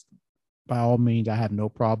 please, by all means, I have no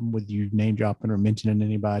problem with you name dropping or mentioning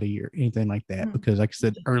anybody or anything like that, because like I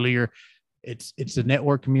said earlier, it's a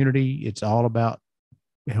network community. It's all about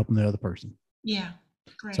helping the other person. Yeah.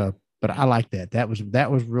 Great. So, but I like that. That was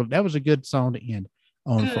real. That was a good song to end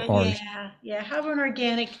on for ours. Yeah. Have an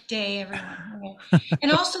organic day, everyone. Okay.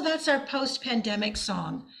 And also, that's our post-pandemic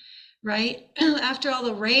song, right? After all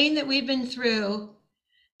the rain that we've been through,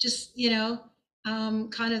 just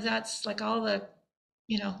kind of that's like all the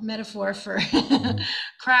metaphor for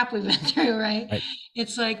crap we've been through, right?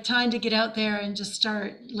 It's like time to get out there and just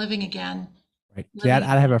start living again. Right. See, I'd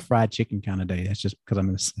have a fried chicken kind of day. That's just because I'm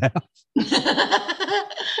in the South.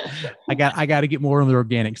 I got to get more on the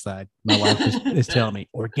organic side. My wife is telling me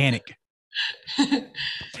organic.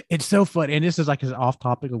 It's so funny. And this is like an off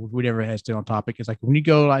topic, or we never had still on topic. It's like when you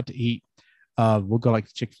go out to eat, we'll go like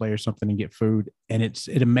to Chick-fil-A or something and get food. And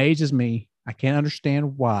it amazes me. I can't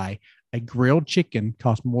understand why a grilled chicken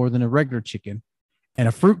costs more than a regular chicken and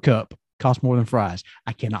a fruit cup costs more than fries.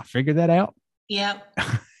 I cannot figure that out. Yeah.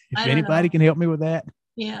 If anybody can help me with that.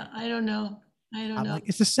 Yeah, I don't know. I'm like,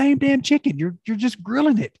 it's the same damn chicken. You're just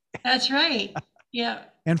grilling it. That's right. Yeah.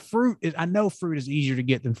 And fruit is, I know fruit is easier to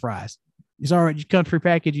get than fries. It's all right. You come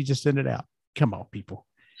prepackaged, you just send it out. Come on, people.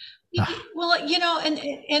 Well,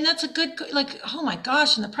 and that's a good, like, oh my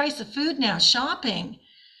gosh, and the price of food now, shopping.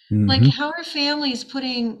 Mm-hmm. Like, how are families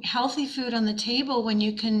putting healthy food on the table when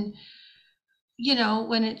you can,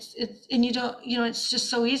 when it's and you don't, it's just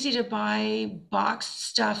so easy to buy boxed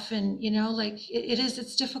stuff, and like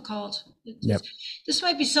it's difficult. Yep. This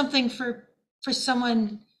might be something for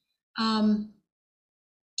someone,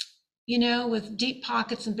 with deep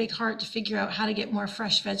pockets and big heart to figure out how to get more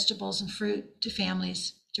fresh vegetables and fruit to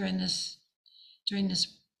families during this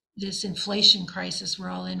inflation crisis we're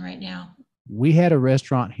all in right now. We had a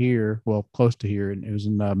restaurant here, well, close to here, and it was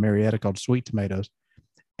in Marietta, called Sweet Tomatoes.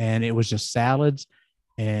 And it was just salads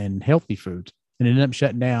and healthy foods. And it ended up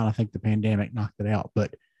shutting down. I think the pandemic knocked it out.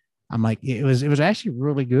 But I'm like, it was actually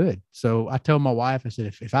really good. So I told my wife, I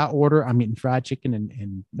said, if I order, I'm eating fried chicken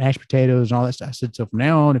and mashed potatoes and all that stuff. I said, so from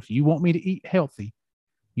now on, if you want me to eat healthy,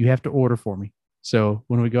 you have to order for me. So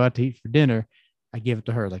when we go out to eat for dinner, I give it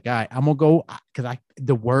to her. Like, all right, I'm going to go, because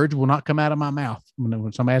the words will not come out of my mouth.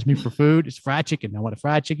 When somebody asks me for food, it's fried chicken. I want a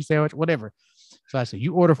fried chicken sandwich, whatever. So I said,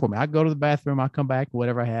 you order for me. I go to the bathroom. I'll come back.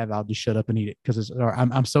 Whatever I have, I'll just shut up and eat it, because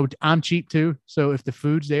I'm cheap too. So if the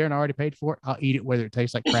food's there and I already paid for it, I'll eat it whether it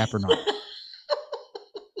tastes like crap or not.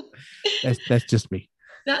 That's just me.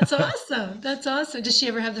 That's awesome. That's awesome. Does she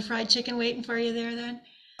ever have the fried chicken waiting for you there then?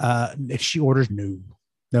 If she orders, no,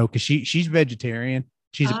 because she's vegetarian.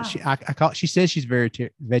 She says she's very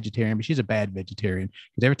vegetarian, but she's a bad vegetarian,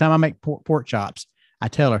 because every time I make pork chops, I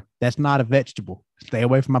tell her that's not a vegetable. Stay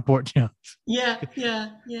away from my pork chops. Yeah.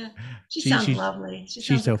 She sounds lovely.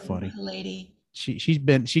 She's so funny, lady. She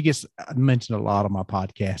gets mentioned a lot on my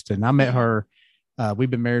podcast, and I met her. We've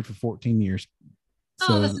been married for 14 years.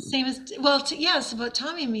 So, that's the same as it's about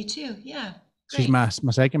Tommy and me too. Yeah. Great. She's my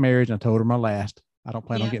second marriage, and I told her my last. I don't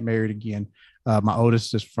plan on getting married again. My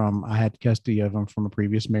oldest is I had custody of him from a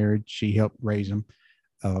previous marriage. She helped raise him.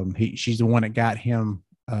 She's the one that got him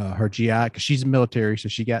her GI, because she's in the military. So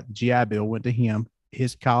she got the GI Bill, went to him.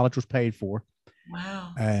 His college was paid for.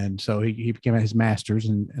 Wow. And so he became his master's,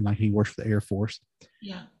 and like he works for the Air Force.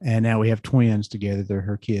 Yeah. And now we have twins together. They're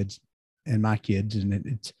her kids and my kids.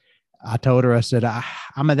 And I told her, I said,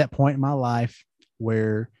 I'm at that point in my life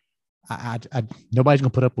where I nobody's gonna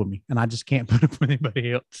put up with me, and I just can't put up with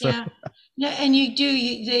anybody else. So. Yeah, and you do.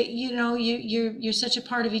 You're such a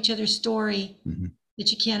part of each other's story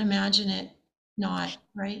that you can't imagine it not,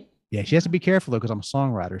 right? Yeah, she has to be careful though, because I'm a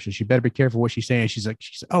songwriter, so she better be careful what she's saying. She's like,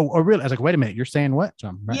 oh, really? I was like, wait a minute, you're saying what? So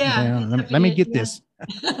I'm writing down. Let me get this.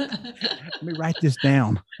 Let me write this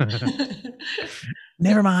down.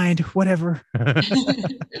 Never mind, whatever.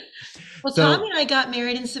 Well, Tommy and I got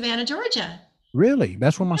married in Savannah, Georgia. Really?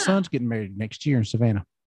 That's where my son's getting married next year, in Savannah.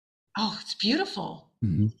 Oh, it's beautiful.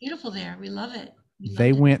 Mm-hmm. It's beautiful there. We love it.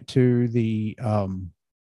 They went to the, I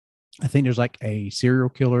think there's like a serial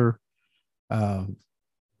killer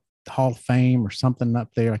Hall of Fame or something up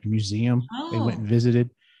there, like a museum. They went and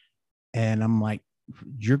visited. And I'm like,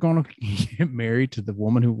 you're going to get married to the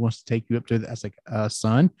woman who wants to take you up to, I was like,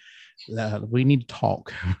 son, we need to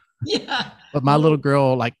talk. Yeah. But my little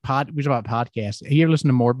girl, like we talk about podcasts. You ever listen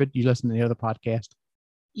to Morbid? You listen to the other podcast?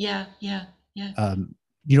 Yeah. You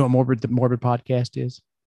know what the Morbid podcast is?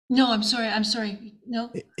 No, I'm sorry.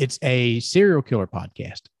 No. It's a serial killer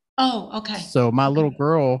podcast. Oh, okay. So my little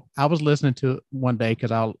girl, I was listening to it one day,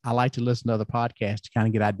 because I like to listen to other podcasts to kind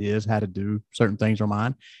of get ideas how to do certain things on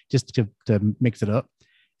mine, just to mix it up.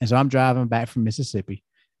 And so I'm driving back from Mississippi,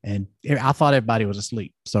 and I thought everybody was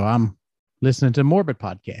asleep. So I'm listening to a Morbid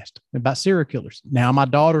podcast about serial killers. Now my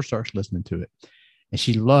daughter starts listening to it, and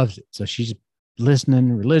she loves it. So she's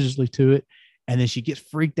listening religiously to it, and then she gets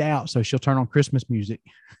freaked out. So she'll turn on Christmas music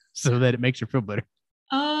so that it makes her feel better.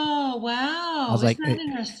 Oh, wow. I was like,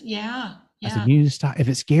 interesting? Yeah. I said, you need to stop. If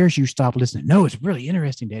it scares you, stop listening. No, it's really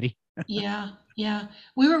interesting, Daddy. Yeah.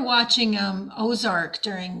 We were watching Ozark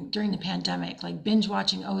during the pandemic, like binge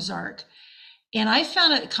watching Ozark. And I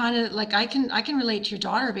found it kind of like, I can relate to your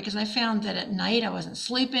daughter, because I found that at night I wasn't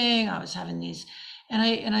sleeping. I was having these,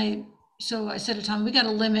 so I said to Tom, we got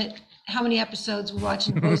to limit how many episodes we're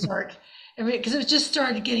watching Ozark I mean, because it just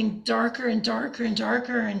started getting darker and darker and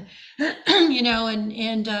darker, and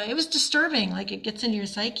it was disturbing. Like it gets into your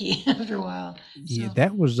psyche after a while. Yeah, So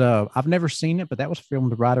that was I've never seen it, but that was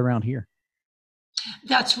filmed right around here.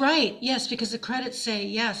 that's right. Yes, because the credits say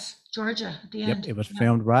yes, Georgia at the Yep, end. it was Yeah.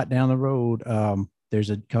 filmed right down the road. There's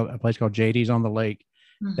a place called JD's on the lake.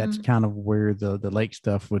 That's Mhm. kind of where the lake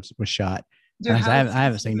stuff was shot. Their I house. haven't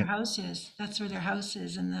That's where seen their it. house is. That's where their house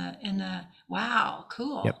is. In the. Wow, Yep.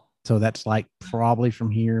 cool. So that's like probably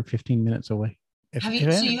from here 15 minutes away. Have If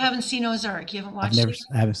you? So you haven't seen Ozark? You haven't watched it?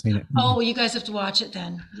 I haven't seen it. Oh, well, you guys have to watch it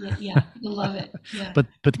then. Yeah, you'll love it. Yeah. But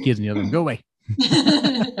put the kids in the other room. Go away.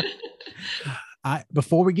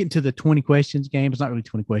 Before we get into the 20 questions game, it's not really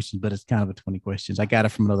 20 questions, but it's kind of a 20 questions. I got it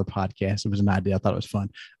from another podcast. It was an idea. I thought it was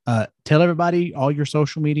fun. Tell everybody all your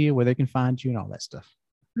social media, where they can find you and all that stuff.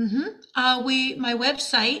 My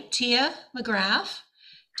website,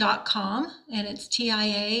 tiamcgraff.com, and it's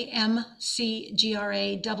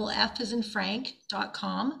TIAMCGRAFF as in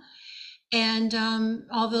Frank.com. And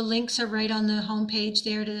all the links are right on the homepage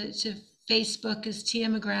there to Facebook is Tia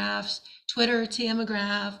McGraff, Twitter, Tia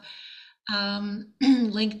McGraff,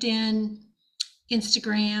 LinkedIn,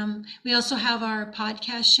 Instagram. We also have our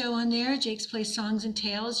podcast show on there, Jake's Place Songs and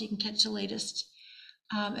Tales. You can catch the latest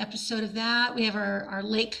episode of that. We have our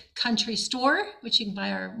Lake Country store, which you can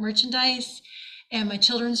buy our merchandise, and my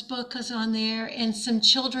children's book is on there, and some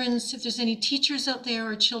children's, if there's any teachers out there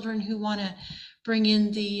or children who want to bring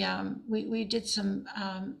in we did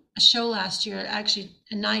a show last year, actually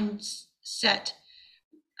a 9-set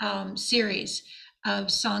series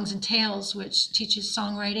of songs and tales, which teaches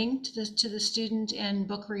songwriting to the student and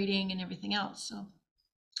book reading and everything else. So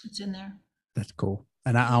it's in there. That's cool.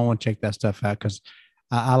 And I want to check that stuff out because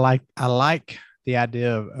I like the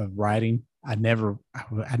idea of writing. I never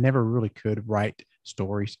really could write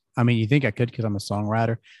stories. I mean, you think I could because I'm a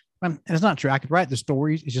songwriter. And it's not true. I could write the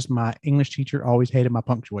stories. It's just my English teacher always hated my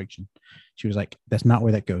punctuation. She was like, "That's not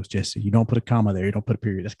where that goes, Jesse. You don't put a comma there. You don't put a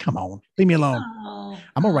period. Just come on, leave me alone.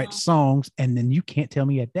 I'm gonna write songs, and then you can't tell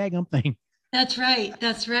me a daggum thing." That's right.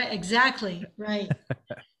 That's right. Exactly. Right.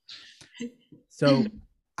 So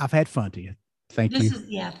I've had fun to you. Thank you.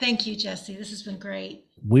 Thank you, Jesse. This has been great.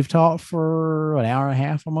 We've talked for an hour and a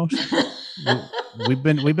half almost. we've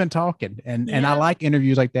been talking, and I like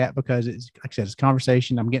interviews like that because it's, like I said, it's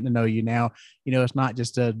conversation. I'm getting to know you now. It's not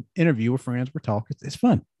just an interview. We're friends. We're talking. It's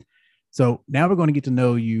fun. So now we're going to get to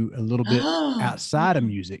know you a little bit outside of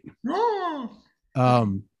music.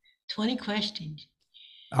 20 questions.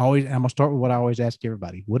 I'm going to start with what I always ask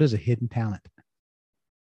everybody. What is a hidden talent?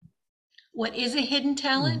 What is a hidden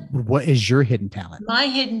talent? What is your hidden talent? My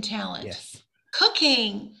hidden talent. Yes.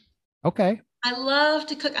 Cooking. Okay. I love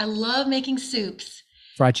to cook. I love making soups.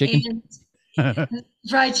 Fried chicken?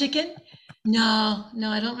 Fried chicken? No,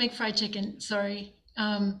 I don't make fried chicken. Sorry.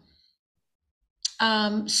 I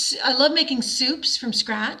love making soups from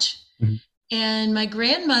scratch. Mm-hmm. And my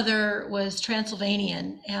grandmother was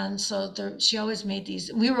Transylvanian. And so she always made these.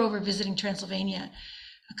 We were over visiting Transylvania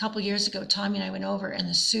a couple years ago. Tommy and I went over, and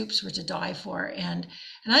the soups were to die for. And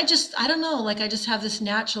I don't know, like I just have this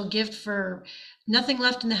natural gift for nothing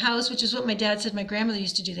left in the house, which is what my dad said my grandmother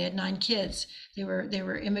used to do. They had 9 kids. They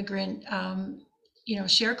were immigrant,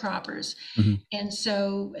 sharecroppers. Mm-hmm. And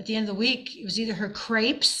so at the end of the week, it was either her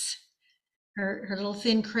crepes, her little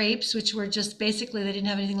thin crepes, which were just basically, they didn't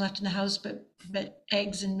have anything left in the house but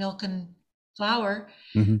eggs and milk and flour,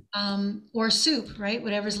 mm-hmm. Or soup, right?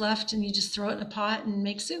 Whatever's left, and you just throw it in a pot and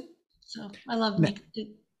make soup. So I love making soup.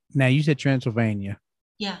 Now you said Transylvania.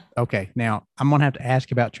 Yeah. Okay. Now I'm going to have to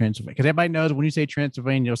ask about Transylvania because everybody knows when you say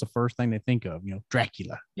Transylvania, it's the first thing they think of,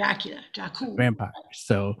 Dracula. Dracula. Vampires.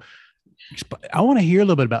 So I want to hear a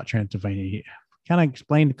little bit about Transylvania. Kind of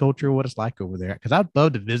explain the culture, what it's like over there. Because I'd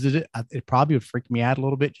love to visit it. It probably would freak me out a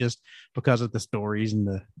little bit just because of the stories and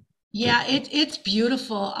the. Yeah, it's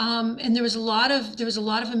beautiful. And there was a lot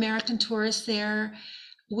of American tourists there.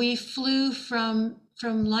 We flew from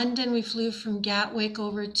London. We flew from Gatwick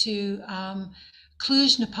over to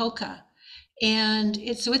Cluj-Napoca, and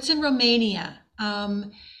it's in Romania.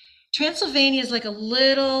 Transylvania is like a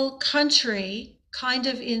little country kind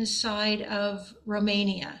of inside of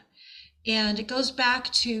Romania, and it goes back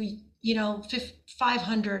to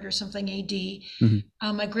 500 or something AD. Mm-hmm.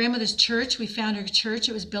 My grandmother's church, we found her church.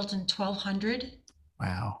 It was built in 1200.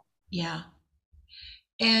 Wow. Yeah.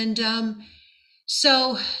 And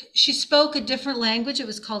so she spoke a different language. It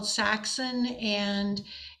was called Saxon, and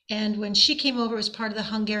when she came over, it was part of the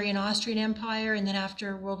Hungarian-Austrian Empire. And then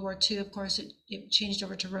after World War II, of course, it changed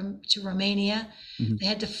over to Romania. Mm-hmm. They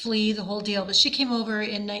had to flee the whole deal. But she came over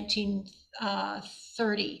in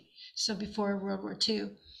 1930, so before World War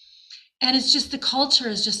II. and it's just, the culture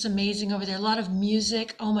is just amazing over there. A lot of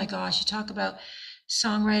music. Oh my gosh, you talk about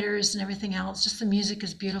songwriters and everything else. Just the music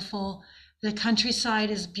is beautiful. The countryside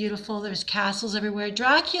is beautiful. There's castles everywhere.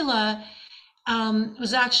 Dracula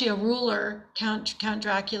was actually a ruler. Count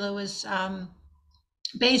Dracula was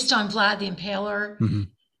based on Vlad the Impaler, Mm-hmm.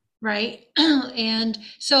 right? And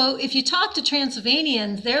so if you talk to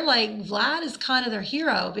Transylvanians, they're like, Vlad is kind of their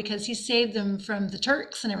hero because he saved them from the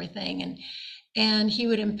Turks and everything. And he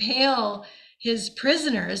would impale his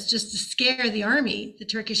prisoners just to scare the army, the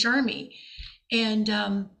Turkish army. And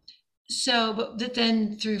but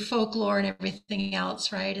then through folklore and everything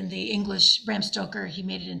else, right? And the English Bram Stoker, he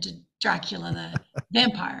made it into Dracula, the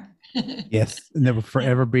vampire. Yes, and there will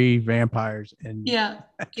forever be vampires in Yeah.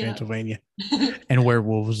 Transylvania and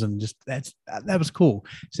werewolves, and just that was cool.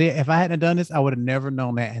 See, if I hadn't done this, I would have never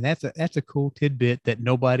known that, and that's a cool tidbit that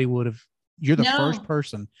nobody would have. You're the first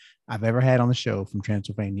person I've ever had on the show from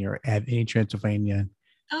Transylvania or have any Transylvania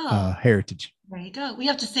heritage. There you go. We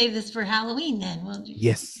have to save this for Halloween then.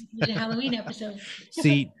 Yes. We did a Halloween episode.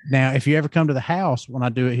 See, now if you ever come to the house when I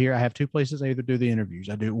do it here, I have two places I either do the interviews.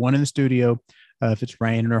 I do one in the studio if it's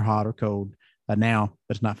raining or hot or cold now,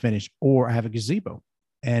 but it's not finished, or I have a gazebo.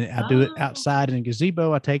 And I do it outside in a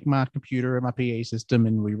gazebo. I take my computer and my PA system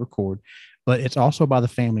and we record, but it's also by the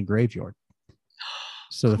family graveyard.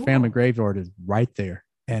 So the family graveyard is right there.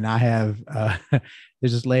 And I have,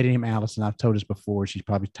 there's this lady named Allison. I've told this before. She's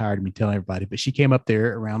probably tired of me telling everybody, but she came up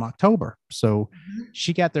there around October. So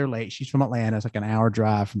she got there late. She's from Atlanta. It's like an hour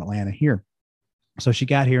drive from Atlanta here. So she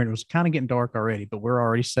got here and it was kind of getting dark already, but we're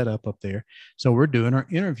already set up there. So we're doing our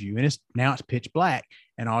interview and now it's pitch black.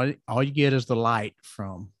 And all you get is the light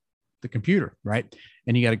from the computer, right?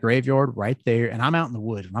 And you got a graveyard right there. And I'm out in the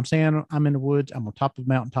woods. When I'm saying I'm in the woods, I'm on top of the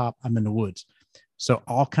mountaintop. I'm in the woods. So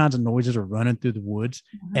all kinds of noises are running through the woods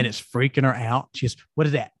and it's freaking her out. She's, what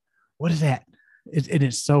is that? What is that?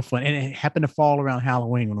 It's so fun. And it happened to fall around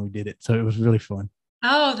Halloween when we did it. So it was really fun.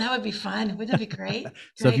 Oh, that would be fun. Wouldn't that be great?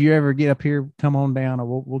 So if you ever get up here, come on down and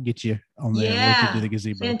we'll get you on there. Yeah. We'll get you to the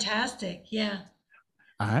gazebo. Fantastic. Yeah.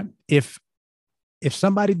 All right. If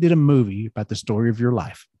somebody did a movie about the story of your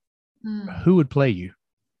life, who would play you?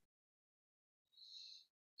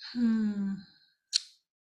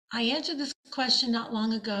 I answered this question not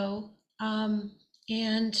long ago. My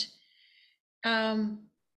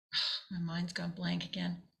mind's gone blank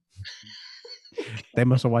again. They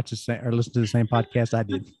must have watched the same or listened to the same podcast I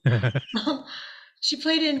did. She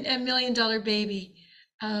played in A $1 Million Baby.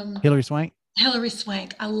 Hilary Swank. Hilary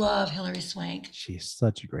Swank. I love Hilary Swank. She's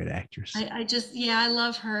such a great actress. I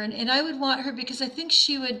love her. And I would want her because I think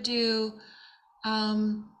she would do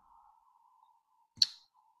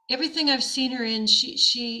everything I've seen her in.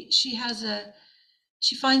 She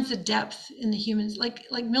finds the depth in the humans, like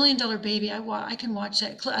 $1 Million Baby. I can watch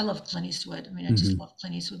that. I love Clint Eastwood. I mean, I just love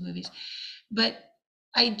Clint Eastwood movies. But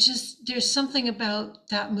there's something about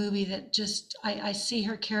that movie that just, I see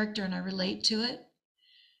her character and I relate to it.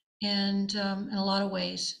 And in a lot of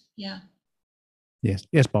ways. Yeah.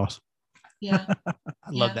 Yes, boss. Yeah.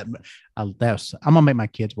 I love that. I'm gonna make my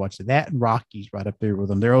kids watch it. That and Rocky's right up there with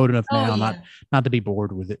them. They're old enough now not to be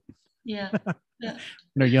bored with it. Yeah. When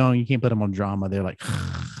they're young, you can't put them on drama. They're like,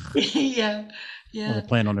 yeah. Well, they're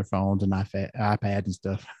playing on their phones and iPads and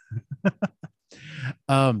stuff.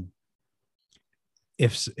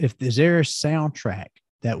 If is there a soundtrack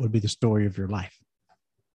that would be the story of your life?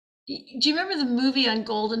 Do you remember the movie on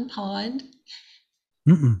Golden Pond?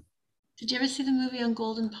 Mm-mm. Did you ever see the movie on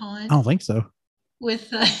Golden Pond? I don't think so. With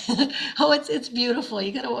it's beautiful.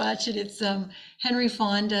 You got to watch it. It's Henry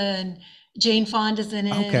Fonda and Jane Fonda's in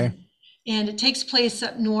it. Okay. And it takes place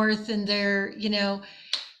up north, and they're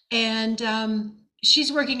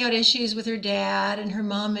she's working out issues with her dad, and her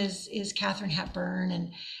mom is Katharine Hepburn,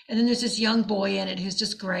 and then there's this young boy in it who's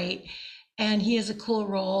just great, and he has a cool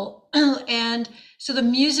role, and so the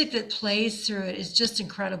music that plays through it is just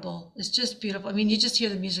incredible. It's just beautiful. I mean, you just hear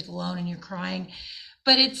the music alone and you're crying,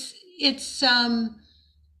 but it's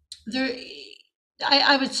there.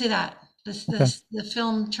 I would say that the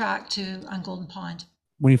film track to On Golden Pond.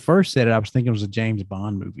 When you first said it, I was thinking it was a James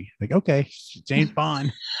Bond movie. Like, okay, James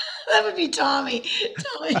Bond. That would be Tommy.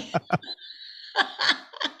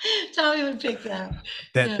 Tommy would pick that.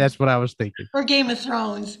 That's what I was thinking. Or Game of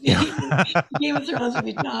Thrones. Game of Thrones would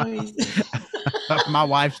be Tommy's. My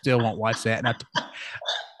wife still won't watch that. And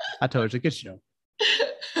I told her it's a good show.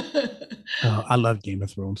 I love Game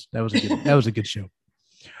of Thrones. That was a good show.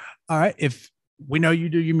 All right. If we know you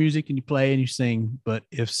do your music and you play and you sing, but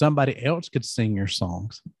if somebody else could sing your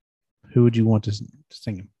songs, who would you want to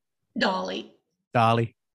sing them? Dolly.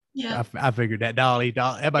 Yeah. I figured that Dolly.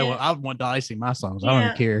 Everybody I would want Dolly to sing my songs. I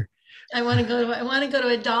don't care. I want to go to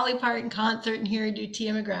a Dolly Parton concert and hear her do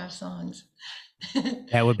Tia McGraff songs.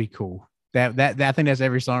 That would be cool. That I think that's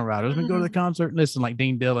every songwriter. Let me go to the concert and listen, like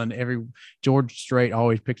Dean Dillon. Every George Strait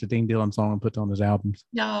always picks a Dean Dillon song and puts on his albums.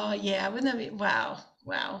 Oh yeah, wouldn't that be wow.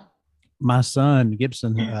 My son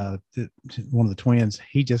Gibson, one of the twins,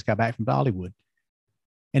 he just got back from Dollywood,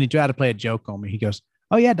 and he tried to play a joke on me. He goes,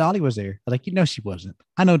 "Oh yeah, Dolly was there." I'm like, she wasn't.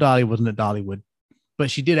 I know Dolly wasn't at Dollywood, but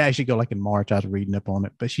she did actually go like in March. I was reading up on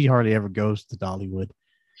it, but she hardly ever goes to Dollywood.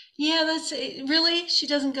 Yeah, that's really, she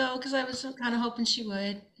doesn't go, because I was kind of hoping she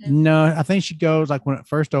would. No, I think she goes like when it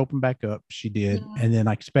first opened back up, she did. Yeah. And then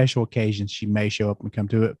like special occasions, she may show up and come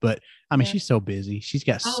to it. But I mean, Yeah. she's so busy. She's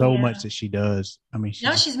got so Yeah. much that she does. I mean,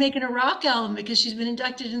 Now she's making a rock album because she's been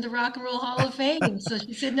inducted into the Rock and Roll Hall of Fame. So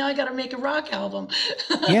she said, "No, I got to make a rock album."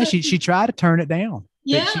 yeah, she tried to turn it down.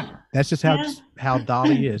 Yeah. That's just how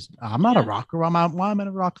Dolly is. I'm not a rocker. Why am I in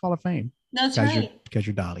a Rock Hall of Fame? That's right. Because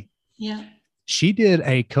you're Dolly. Yeah. She did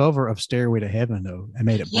a cover of Stairway to Heaven, though, and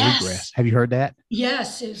made it bluegrass. Have you heard that?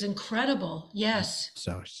 Yes, it was incredible. Yes.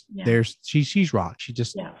 So she's rock. She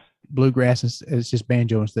just bluegrass is just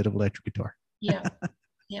banjo instead of electric guitar. Yeah.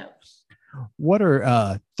 Yeah. What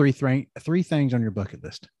are three things on your bucket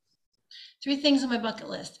list? 3 things on my bucket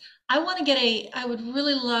list. I would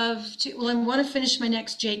really love to, I want to finish my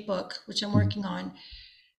next Jake book, which I'm working on.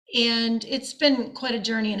 And it's been quite a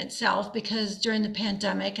journey in itself, because during the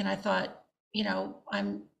pandemic, and I thought,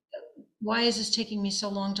 why is this taking me so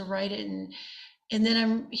long to write it? And then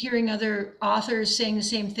I'm hearing other authors saying the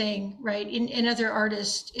same thing, right? And other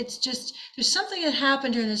artists. It's just, there's something that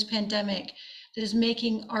happened during this pandemic that is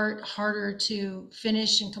making art harder to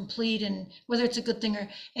finish and complete, and whether it's a good thing or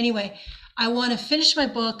anyway, I want to finish my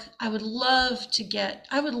book. I would love to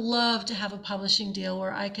have a publishing deal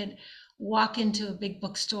where I could walk into a big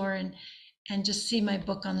bookstore and just see my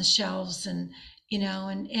book on the shelves, and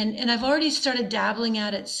I've already started dabbling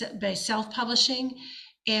at it by self-publishing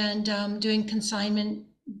and doing consignment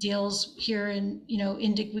deals here in,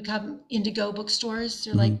 we call them Indigo bookstores.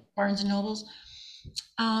 They're like Barnes and Nobles.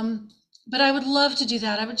 But I would love to do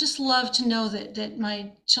that. I would just love to know that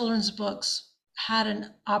my children's books had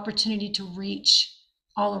an opportunity to reach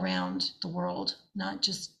all around the world, not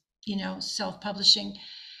just, self-publishing.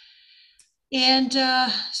 And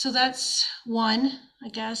so that's one, I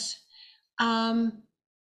guess.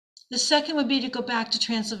 The second would be to go back to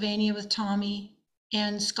Transylvania with Tommy,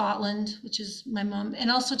 and Scotland, which is my mom, and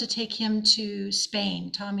also to take him to Spain.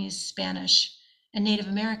 Tommy is Spanish and Native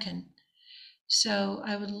American. So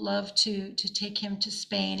I would love to take him to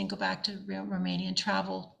Spain and go back to Romania and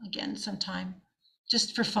travel again sometime,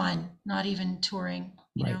 just for fun, not even touring,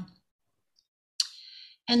 you know.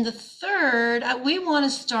 And the third, we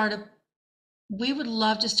would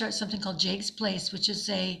love to start something called Jake's Place, which is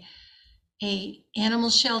a animal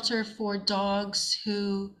shelter for dogs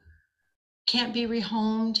who can't be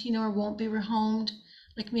rehomed, or won't be rehomed.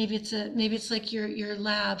 Like maybe it's like your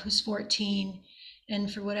lab who's 14,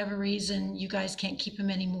 and for whatever reason you guys can't keep him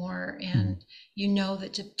anymore, and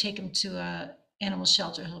that to take him to a animal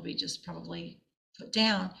shelter he'll be just probably put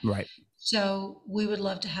down. Right. So we would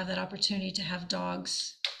love to have that opportunity to have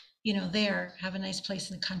dogs, there, have a nice place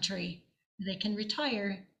in the country they can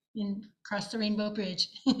retire and cross the Rainbow Bridge.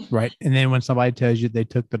 Right. And then when somebody tells you they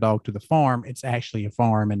took the dog to the farm, it's actually a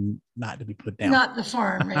farm and not to be put down. Not the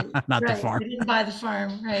farm, right? Not the farm. They didn't buy the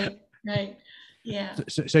farm, right? Yeah.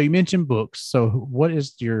 So you mentioned books. So what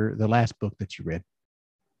is the last book that you read?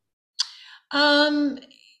 My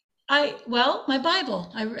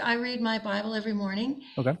Bible. I read my Bible every morning.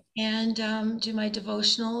 Okay. And do my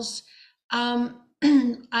devotionals.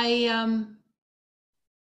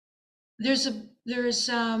 There's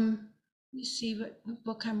let me see what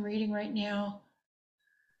book I'm reading right now.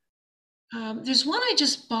 There's one I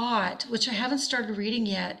just bought, which I haven't started reading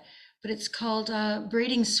yet, but it's called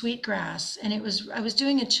Braiding Sweetgrass. And I was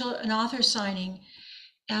doing an author signing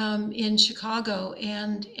in Chicago,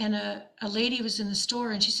 and a lady was in the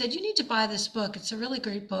store, and she said, "You need to buy this book. It's a really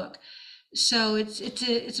great book." So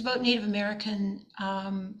it's about Native American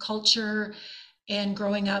culture and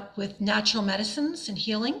growing up with natural medicines and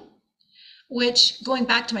healing, which, going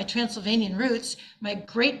back to my Transylvanian roots, my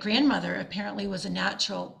great-grandmother apparently was a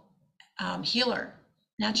natural healer.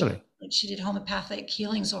 Naturally. Like she did homeopathic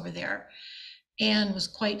healings over there and was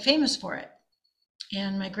quite famous for it.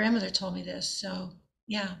 And my grandmother told me this. So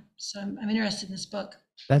yeah, so I'm interested in this book.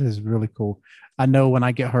 That is really cool. I know when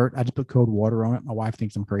I get hurt, I just put cold water on it. My wife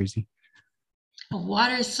thinks I'm crazy.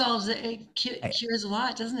 Water solves it, cures a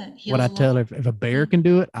lot, doesn't it? Heals what I tell her, if a bear can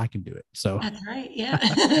do it, I can do it. So that's right. Yeah.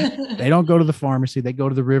 They don't go to the pharmacy; they go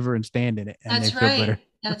to the river and stand in it, and that's they feel right. better.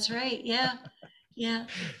 That's right. Yeah. Yeah.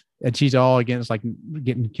 And she's all against like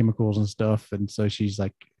getting chemicals and stuff. And so she's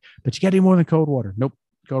like, but you got to do more than cold water. Nope.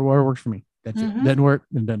 Cold water works for me. That's it. Doesn't work.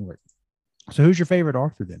 It doesn't work. So who's your favorite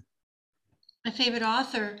author then? My favorite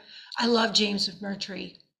author, I love James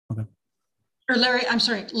McMurtry. Okay. Or Larry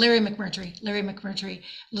McMurtry. Larry McMurtry.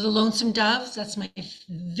 The Lonesome Dove, that's my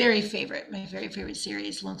very favorite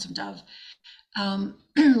series, Lonesome Dove.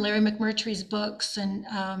 Larry McMurtry's books, and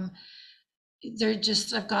they're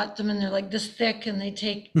just, I've got them and they're like this thick, and they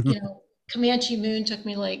take, Comanche Moon took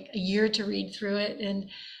me like a year to read through it. And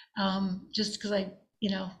just because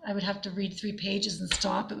I would have to read 3 pages and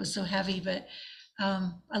stop. It was so heavy, but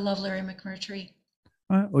I love Larry McMurtry.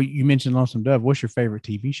 Well, you mentioned Lonesome Dove. What's your favorite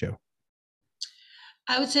TV show?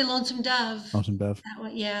 I would say Lonesome Dove. Lonesome Dove. That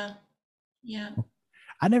one, yeah.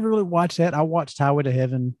 I never really watched that. I watched Highway to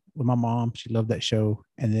Heaven with my mom. She loved that show.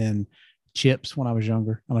 And then Chips when I was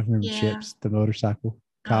younger. I don't remember Chips, the motorcycle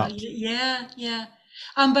cop. Yeah.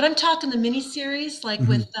 But I'm talking the miniseries, like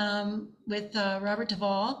with Robert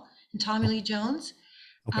Duvall and Tommy Lee Jones.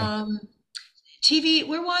 Okay. TV,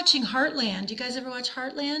 we're watching Heartland. Do you guys ever watch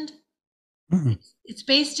Heartland? It's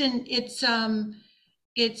based in, it's a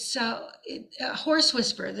horse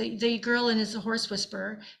whisperer. The girl in is a horse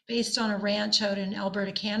whisperer based on a ranch out in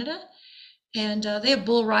Alberta, Canada. And they have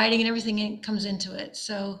bull riding and everything comes into it.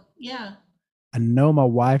 So, yeah. I know my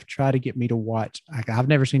wife tried to get me to watch, I've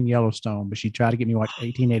never seen Yellowstone, but she tried to get me to watch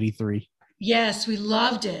 1883. Yes, we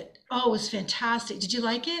loved it. Oh, it was fantastic. Did you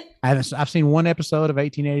like it? I've seen one episode of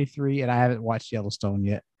 1883 and I haven't watched Yellowstone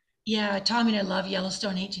yet. Yeah, Tommy and I love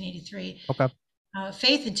Yellowstone 1883. Okay.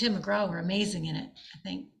 Faith and Tim McGraw were amazing in it, I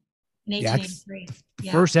think, in 1883.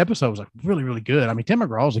 The first episode was like really, really good. I mean, Tim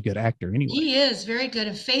McGraw is a good actor anyway. He is very good.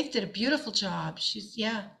 And Faith did a beautiful job.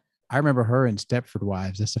 I remember her in Stepford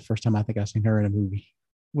Wives. That's the first time I think I've seen her in a movie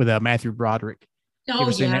with Matthew Broderick. Oh,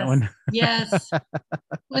 yes. Seen that one? Yes.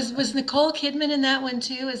 Was Nicole Kidman in that one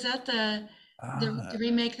too? Is that the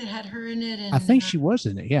remake that had her in it? And, I think she was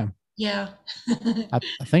in it. Yeah. Yeah. I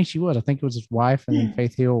think she was. I think it was his wife, and then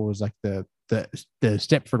Faith Hill was like the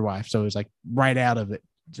Stepford wife. So it was like right out of it.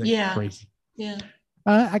 Like crazy. Yeah.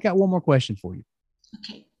 I got one more question for you.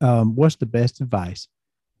 Okay. What's the best advice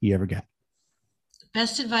you ever got?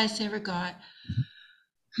 Best advice I ever got.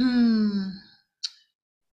 When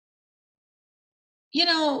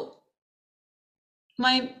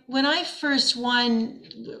I first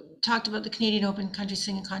talked about the Canadian Open Country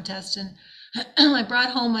Singing Contest, and I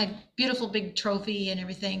brought home my beautiful big trophy and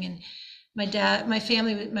everything, and my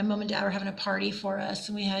mom and dad were having a party for us,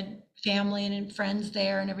 and we had family and friends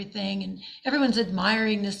there and everything, and everyone's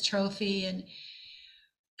admiring this trophy. And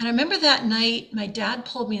I remember that night, my dad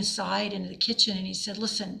pulled me aside into the kitchen and he said,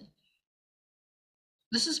 "Listen,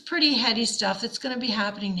 this is pretty heady stuff that's going to be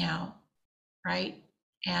happening now, right?"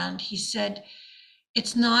 And he said,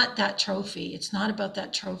 "It's not that trophy. It's not about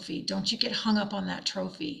that trophy. Don't you get hung up on that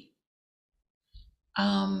trophy.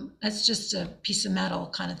 That's just a piece of metal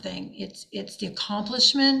kind of thing. It's the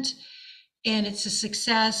accomplishment, and it's the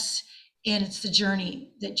success, and it's the journey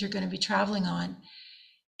that you're going to be traveling on."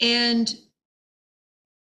 And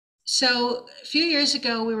so a few years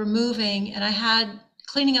ago, we were moving, and I had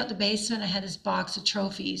cleaning out the basement. I had this box of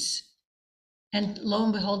trophies, and lo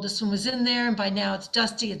and behold, this one was in there. And by now, it's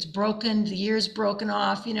dusty, it's broken, the ear's broken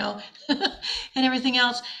off, and everything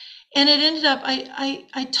else. And it ended up,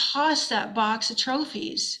 I tossed that box of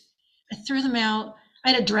trophies. I threw them out.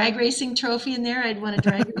 I had a drag racing trophy in there. I'd won a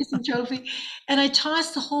drag racing trophy, and I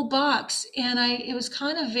tossed the whole box. And it was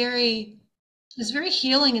kind of very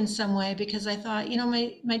healing in some way, because I thought,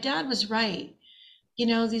 my dad was right.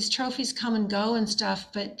 These trophies come and go and stuff,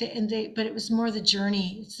 but it was more the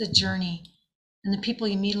journey. It's the journey and the people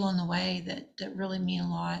you meet along the way that really mean a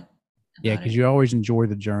lot. Yeah, because you always enjoy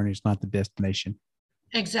the journey. It's not the destination.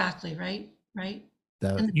 Exactly. Right.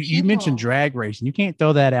 You mentioned drag racing. You can't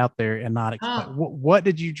throw that out there and not explain. What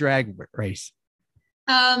did you drag race?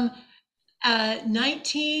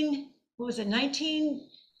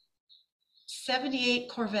 1978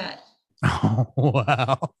 Corvette. Oh,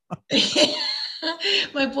 wow.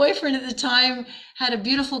 My boyfriend at the time had a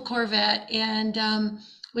beautiful Corvette, and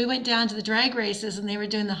we went down to the drag races, and they were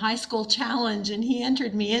doing the high school challenge, and he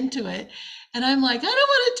entered me into it. And I'm like, "I don't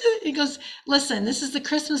want to do it." He goes, "Listen, this is the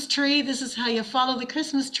Christmas tree. This is how you follow the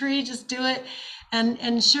Christmas tree. Just do it."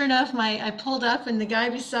 And sure enough, I pulled up, and the guy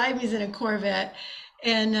beside me is in a Corvette.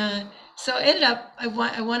 And so it ended up, I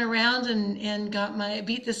won around and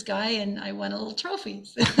beat this guy, and I won a little trophy.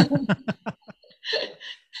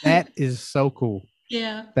 That is so cool.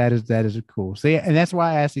 Yeah. That is cool. See, and that's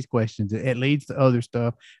why I ask these questions. It leads to other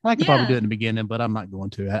stuff. I like to probably do it in the beginning, but I'm not going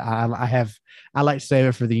to. I like to save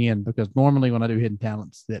it for the end, because normally when I do hidden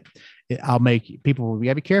talents, I'll make people, you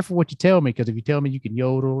gotta be careful what you tell me, because if you tell me you can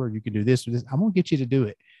yodel or you can do this or this, I'm gonna get you to do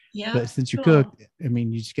it. Yeah. But since you're cooked, I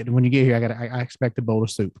mean, you just get, when you get here, I expect a bowl of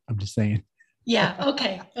soup. I'm just saying. Yeah.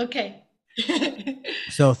 Okay. Okay.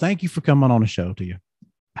 So thank you for coming on the show. To you,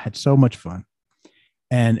 I had so much fun.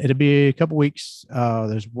 And it'll be a couple weeks.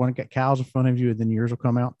 There's one got cows in front of you, and then yours will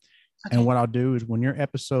come out. Okay. And what I'll do is, when your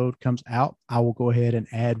episode comes out, I will go ahead and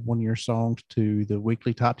add one of your songs to the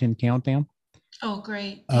weekly top 10 countdown. Oh,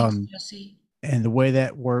 great. Thanks, Jesse. And the way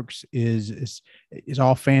that works is it's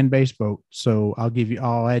all fan based vote. So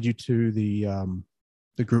I'll add you to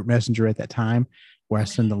the group messenger at that time, where I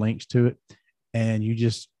send the links to it, and you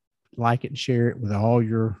just like it and share it with all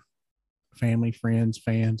your family, friends,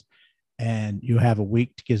 fans. And you have a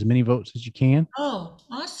week to get as many votes as you can. Oh,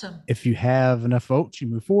 awesome. If you have enough votes, you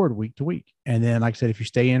move forward week to week. And then, like I said, if you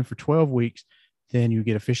stay in for 12 weeks, then you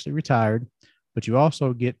get officially retired. But you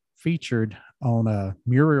also get featured on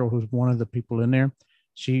Muriel, who's one of the people in there.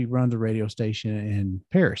 She runs a radio station in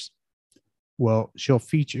Paris. Well, she'll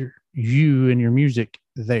feature you and your music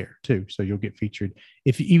there too. So you'll get featured.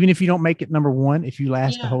 Even if you don't make it number one, if you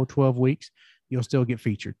last the whole 12 weeks, you'll still get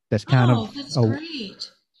featured. That's that's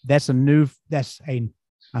great.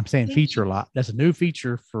 I'm saying feature a lot. That's a new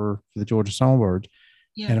feature for the Georgia Songbirds.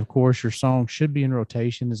 Yeah. And of course, your song should be in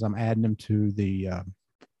rotation as I'm adding them to the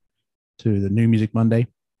New Music Monday.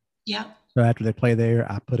 Yeah. So after they play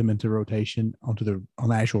there, I put them into rotation on the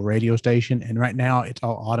actual radio station. And right now it's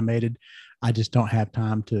all automated. I just don't have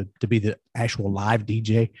time to be the actual live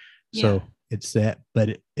DJ. So it's set,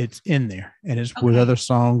 but it's in there, and it's with other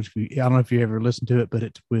songs. I don't know if you ever listened to it, but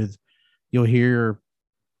it's with, you'll hear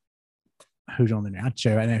who's on there. I'll show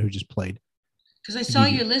you right now who just played. Because I saw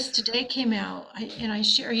your list today came out,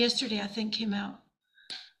 or yesterday I think came out.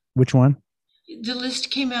 Which one? The list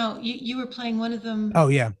came out. You were playing one of them. Oh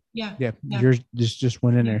yeah. Yeah. Yours just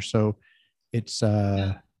went in there. So it's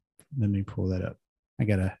let me pull that up. I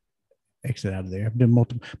gotta exit out of there. I've been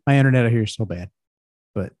my internet out here is so bad,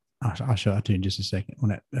 but I'll show it to you in just a second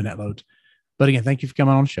when that loads. But again, thank you for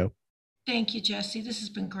coming on the show. Thank you, Jesse. This has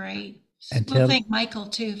been great. And we'll thank Michael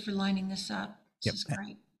too for lining this up. This is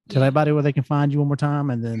great. Tell everybody where they can find you one more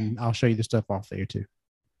time, and then I'll show you the stuff off there too.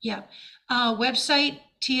 Yeah. Website,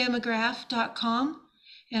 tiamcgraff.com.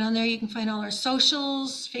 And on there you can find all our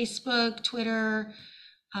socials, Facebook, Twitter,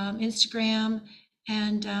 Instagram,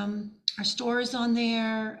 and our store is on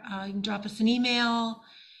there. You can drop us an email,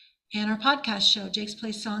 and our podcast show, Jake's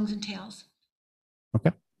Plays Songs and Tales.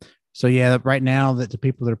 Okay. So yeah, right now that the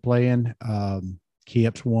people that are playing,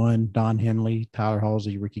 Kieps won, Don Henley, Tyler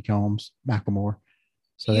Halsey, Ricky Combs, Macklemore.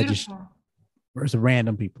 So there's a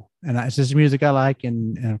random people, and it's just music I like,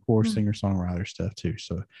 and of course singer-songwriter stuff too.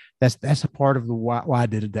 So that's a part of the why I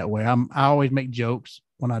did it that way. I always make jokes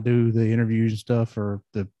when I do the interviews and stuff, or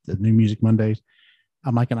the New Music Mondays.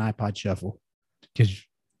 I'm like an iPod shuffle, because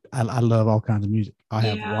I love all kinds of music. I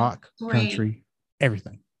have rock, country,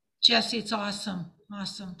 everything. Jesse, it's awesome.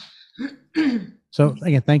 Awesome. So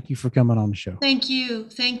again, thank you for coming on the show. Thank you.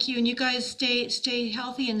 And you guys stay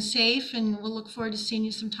healthy and safe, and we'll look forward to seeing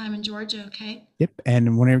you sometime in Georgia. Okay. Yep.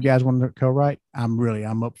 And whenever you guys want to co-write,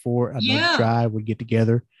 I'm up for it. I'd love to try. We get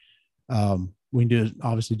together. We can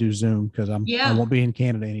obviously do Zoom, because I won't be in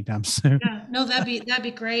Canada anytime soon. Yeah. No, that'd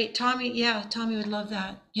be great. Tommy would love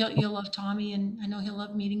that. You'll love Tommy, and I know he'll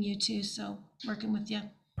love meeting you too. So working with you.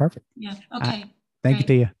 Perfect. Yeah. Okay. Thank you,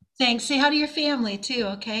 Tia. Thanks. Say hi to your family too.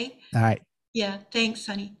 Okay. All right. Yeah. Thanks,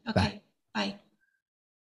 honey. Okay. Bye.